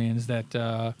aliens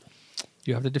that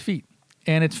you have to defeat.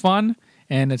 And it's fun,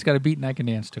 and it's got a beat, and I can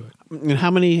dance to it. And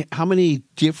how many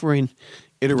different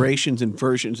iterations and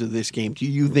versions of this game do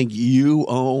you think you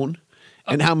own?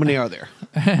 And how many are there?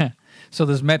 So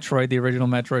there's Metroid, the original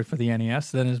Metroid for the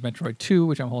NES. Then there's Metroid 2,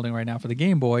 which I'm holding right now for the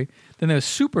Game Boy. Then there's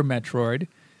Super Metroid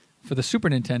for the Super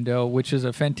Nintendo, which is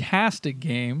a fantastic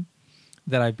game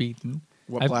that I've beaten.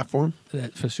 What platform?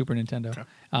 For Super Nintendo. Okay.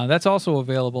 That's also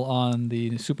available on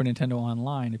the Super Nintendo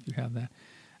Online if you have that.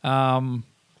 And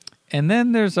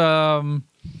then there's what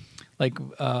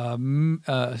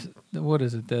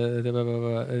is it?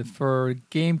 For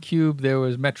GameCube there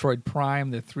was Metroid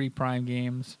Prime, the 3 Prime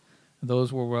games.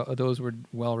 Those were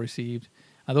well received.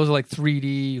 Those are like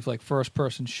 3D, like first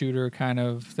person shooter kind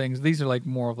of things. These are like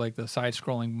more of like the side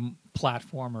scrolling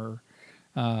platformer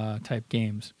type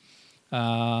games.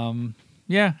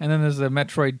 Yeah, and then there's the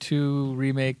Metroid 2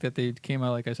 remake that they came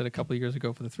out, like I said, a couple of years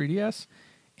ago for the 3DS,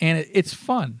 and it's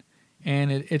fun,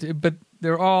 and but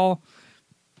they're all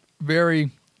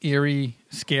very eerie,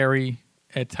 scary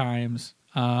at times,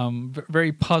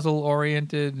 very puzzle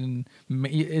oriented, and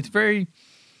it's very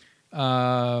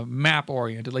map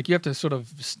oriented. Like you have to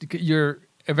you're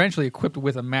eventually equipped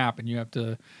with a map, and you have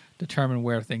to determine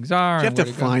where things are. You have to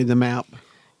find the map.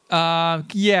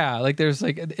 Yeah, like there's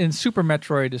like in Super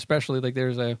Metroid especially, like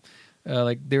there's there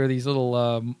are these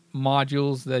little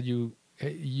modules that you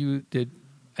did.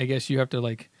 I guess you have to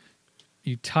like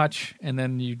you touch and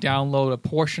then you download a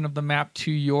portion of the map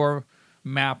to your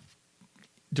map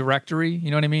directory.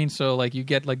 You know what I mean? So like you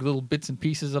get like little bits and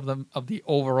pieces of the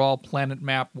overall planet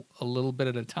map a little bit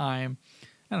at a time.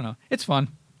 I don't know. It's fun.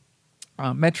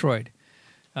 Metroid.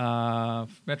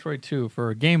 Metroid 2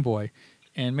 for Game Boy.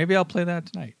 And maybe I'll play that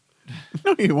tonight.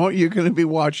 No, you won't. You're going to be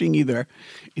watching either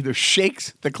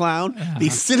Shakes the Clown, the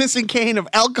Citizen Kane of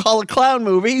alcoholic clown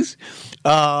movies,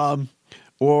 or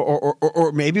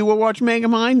maybe we'll watch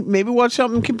Megamind. Maybe watch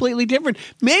something completely different.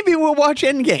 Maybe we'll watch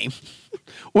Endgame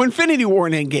or Infinity War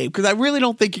and Endgame, because I really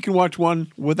don't think you can watch one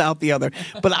without the other.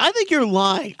 But I think you're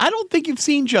lying. I don't think you've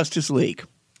seen Justice League.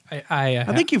 I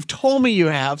think you've told me you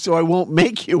have, so I won't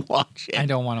make you watch it. I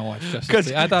don't want to watch Justice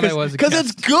League. I thought it was because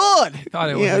it's good. Thought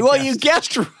it was a well, guess. you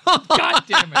guessed wrong. God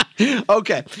damn it.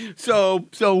 Okay, so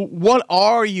what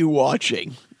are you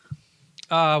watching?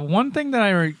 One thing that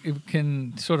I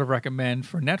can sort of recommend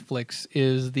for Netflix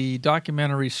is the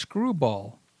documentary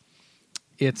Screwball.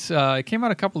 It came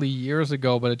out a couple of years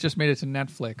ago, but it just made it to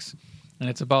Netflix, and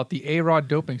it's about the A-Rod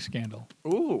doping scandal.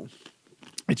 Ooh,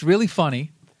 It's really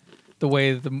funny the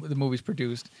way the movie's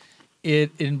produced.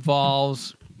 It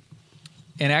involves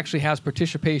and actually has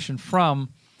participation from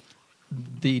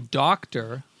the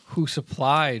doctor who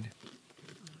supplied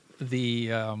the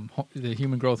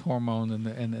human growth hormone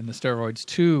and the steroids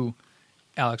to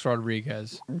Alex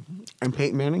Rodriguez. and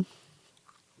Peyton Manning.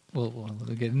 We'll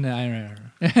get no.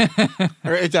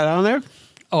 Or is that on there?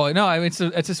 Oh no! I mean,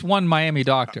 it's just one Miami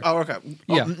doctor. Oh, okay.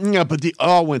 Yeah. Yeah, but they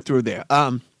all went through there.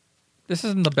 This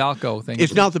isn't the Balco thing.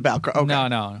 It's not the Balco. Okay.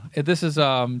 No. This is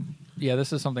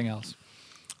this is something else.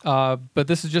 But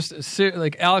this is just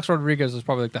like Alex Rodriguez is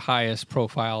probably like the highest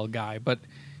profile guy, but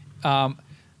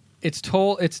it's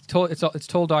told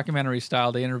documentary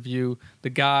style. They interview the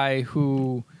guy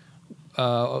who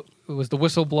was the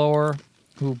whistleblower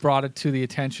who brought it to the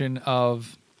attention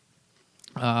of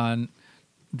the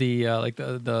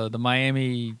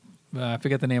Miami. I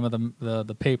forget the name of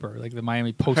the paper, like the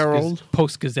Miami Herald?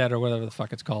 Post Gazette or whatever the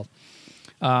fuck it's called.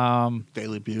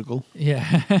 Daily Bugle.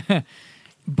 Yeah,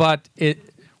 but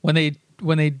when they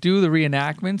do the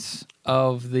reenactments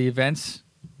of the events,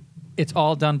 it's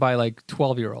all done by like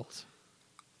 12-year-olds,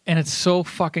 and it's so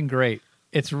fucking great.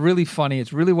 It's really funny.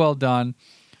 It's really well done.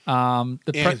 I'm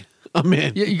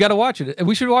in. You got to watch it.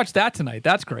 We should watch that tonight.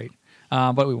 That's great,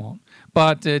 but we won't.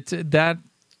 But that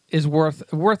is worth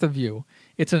a view.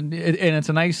 It's a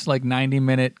nice like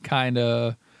 90-minute kind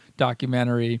of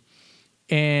documentary,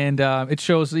 and it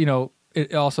shows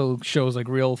it also shows like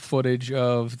real footage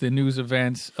of the news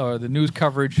events or the news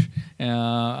coverage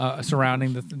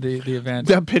surrounding the event.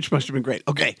 That pitch must have been great.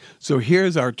 Okay, so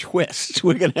here's our twist.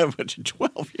 We're gonna have a bunch of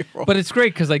 12-year-olds. But it's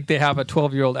great because like they have a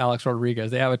 12-year-old Alex Rodriguez.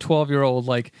 They have a 12-year-old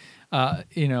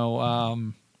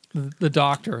the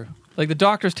doctor. Like the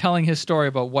doctor's telling his story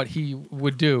about what he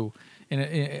would do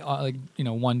in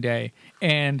one day,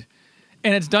 and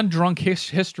it's done drunk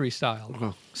history style.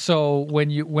 Uh-huh. So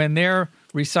when they're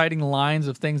reciting lines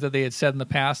of things that they had said in the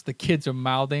past, the kids are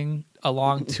mouthing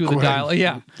along to the dialogue.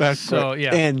 Yeah, that's so great.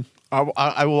 yeah. And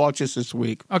I will watch this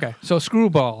week. Okay, so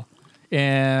Screwball,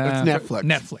 and it's Netflix.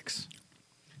 Netflix.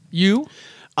 You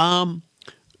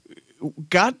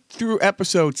got through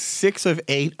episode 6 of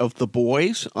 8 of The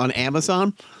Boys on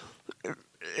Amazon.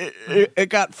 It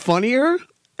got funnier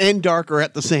and darker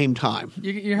at the same time.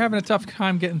 You're having a tough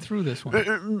time getting through this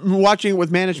one. Watching it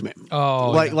with management.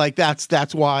 Oh, like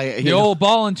that's why the old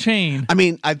ball and chain. I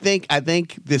mean, I think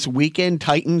this weekend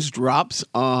Titans drops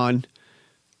on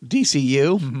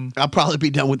DCU. Mm-hmm. I'll probably be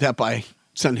done with that by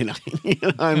Sunday night. You know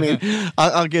what I mean,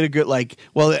 I'll get a good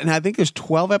and I think there's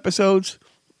 12 episodes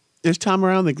this time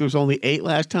around. I think there was only 8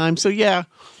 last time. So yeah.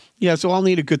 So I'll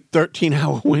need a good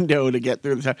 13-hour window to get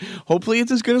through this. Hopefully,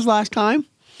 it's as good as last time.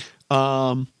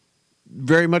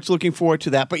 Very much looking forward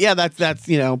to that. But yeah, that's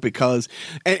because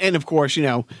and of course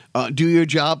Do Your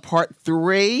Job Part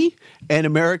 3 and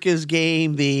America's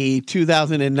Game, the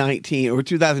 2019 or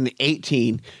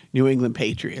 2018 New England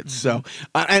Patriots. So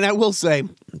and I will say.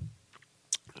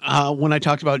 When I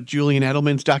talked about Julian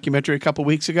Edelman's documentary a couple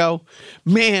weeks ago,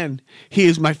 man, he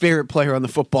is my favorite player on the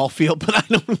football field, but I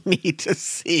don't need to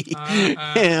see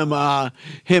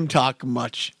him talk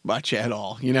much at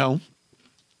all,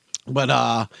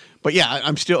 But yeah,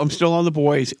 I'm still on The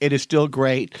Boys. It is still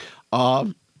great.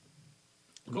 Cool.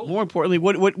 More importantly,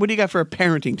 what do you got for a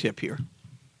parenting tip here?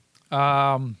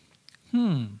 I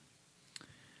don't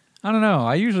know.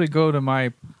 I usually go to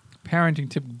my parenting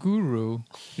tip guru,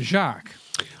 Jacques.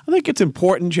 I think it's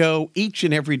important, Joe, each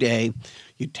and every day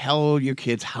you tell your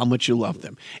kids how much you love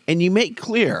them. And you make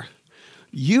clear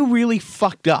you really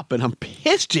fucked up and I'm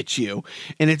pissed at you.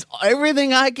 And it's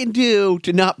everything I can do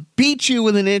to not beat you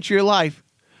within an inch of your life.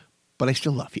 But I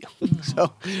still love you.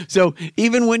 So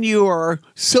even when you are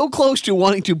so close to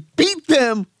wanting to beat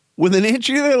them with an inch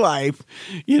of their life,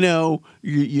 you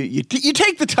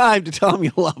take the time to tell them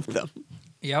you love them.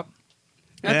 Yep.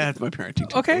 That's my parenting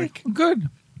tip. Okay, Rick. good.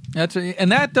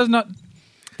 And that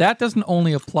doesn't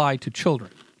only apply to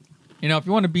children. You know, if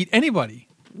you want to beat anybody,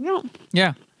 No.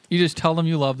 yeah, you just tell them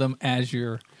you love them as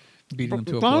you're beating them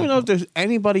to a I don't know pulp. if there's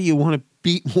anybody you want to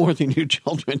beat more than your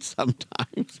children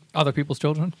sometimes. Other people's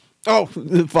children. Oh,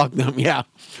 fuck them, yeah.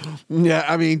 Yeah,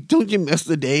 I mean, don't you miss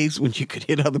the days when you could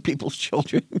hit other people's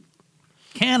children?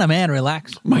 Can a man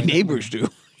relax? My neighbors do.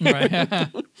 Right.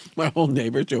 My whole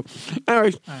neighbors do. All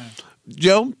right.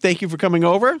 Joe, thank you for coming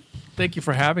over. Thank you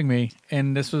for having me,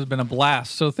 and this has been a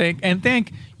blast. So thank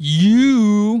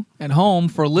you at home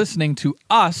for listening to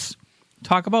us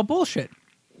talk about bullshit.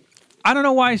 I don't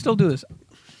know why I still do this.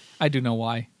 I do know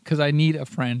why, because I need a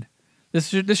friend.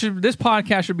 This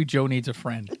podcast should be Joe Needs a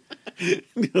Friend.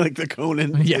 Like the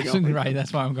Conan. Yes, right.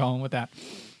 That's why I'm going with that.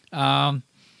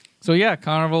 So yeah,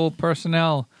 Carnival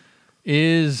Personnel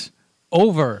is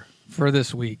over for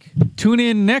this week. Tune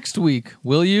in next week,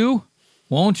 will you?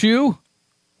 Won't you?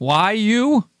 Why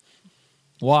you?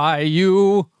 Why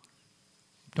you?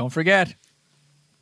 Don't forget,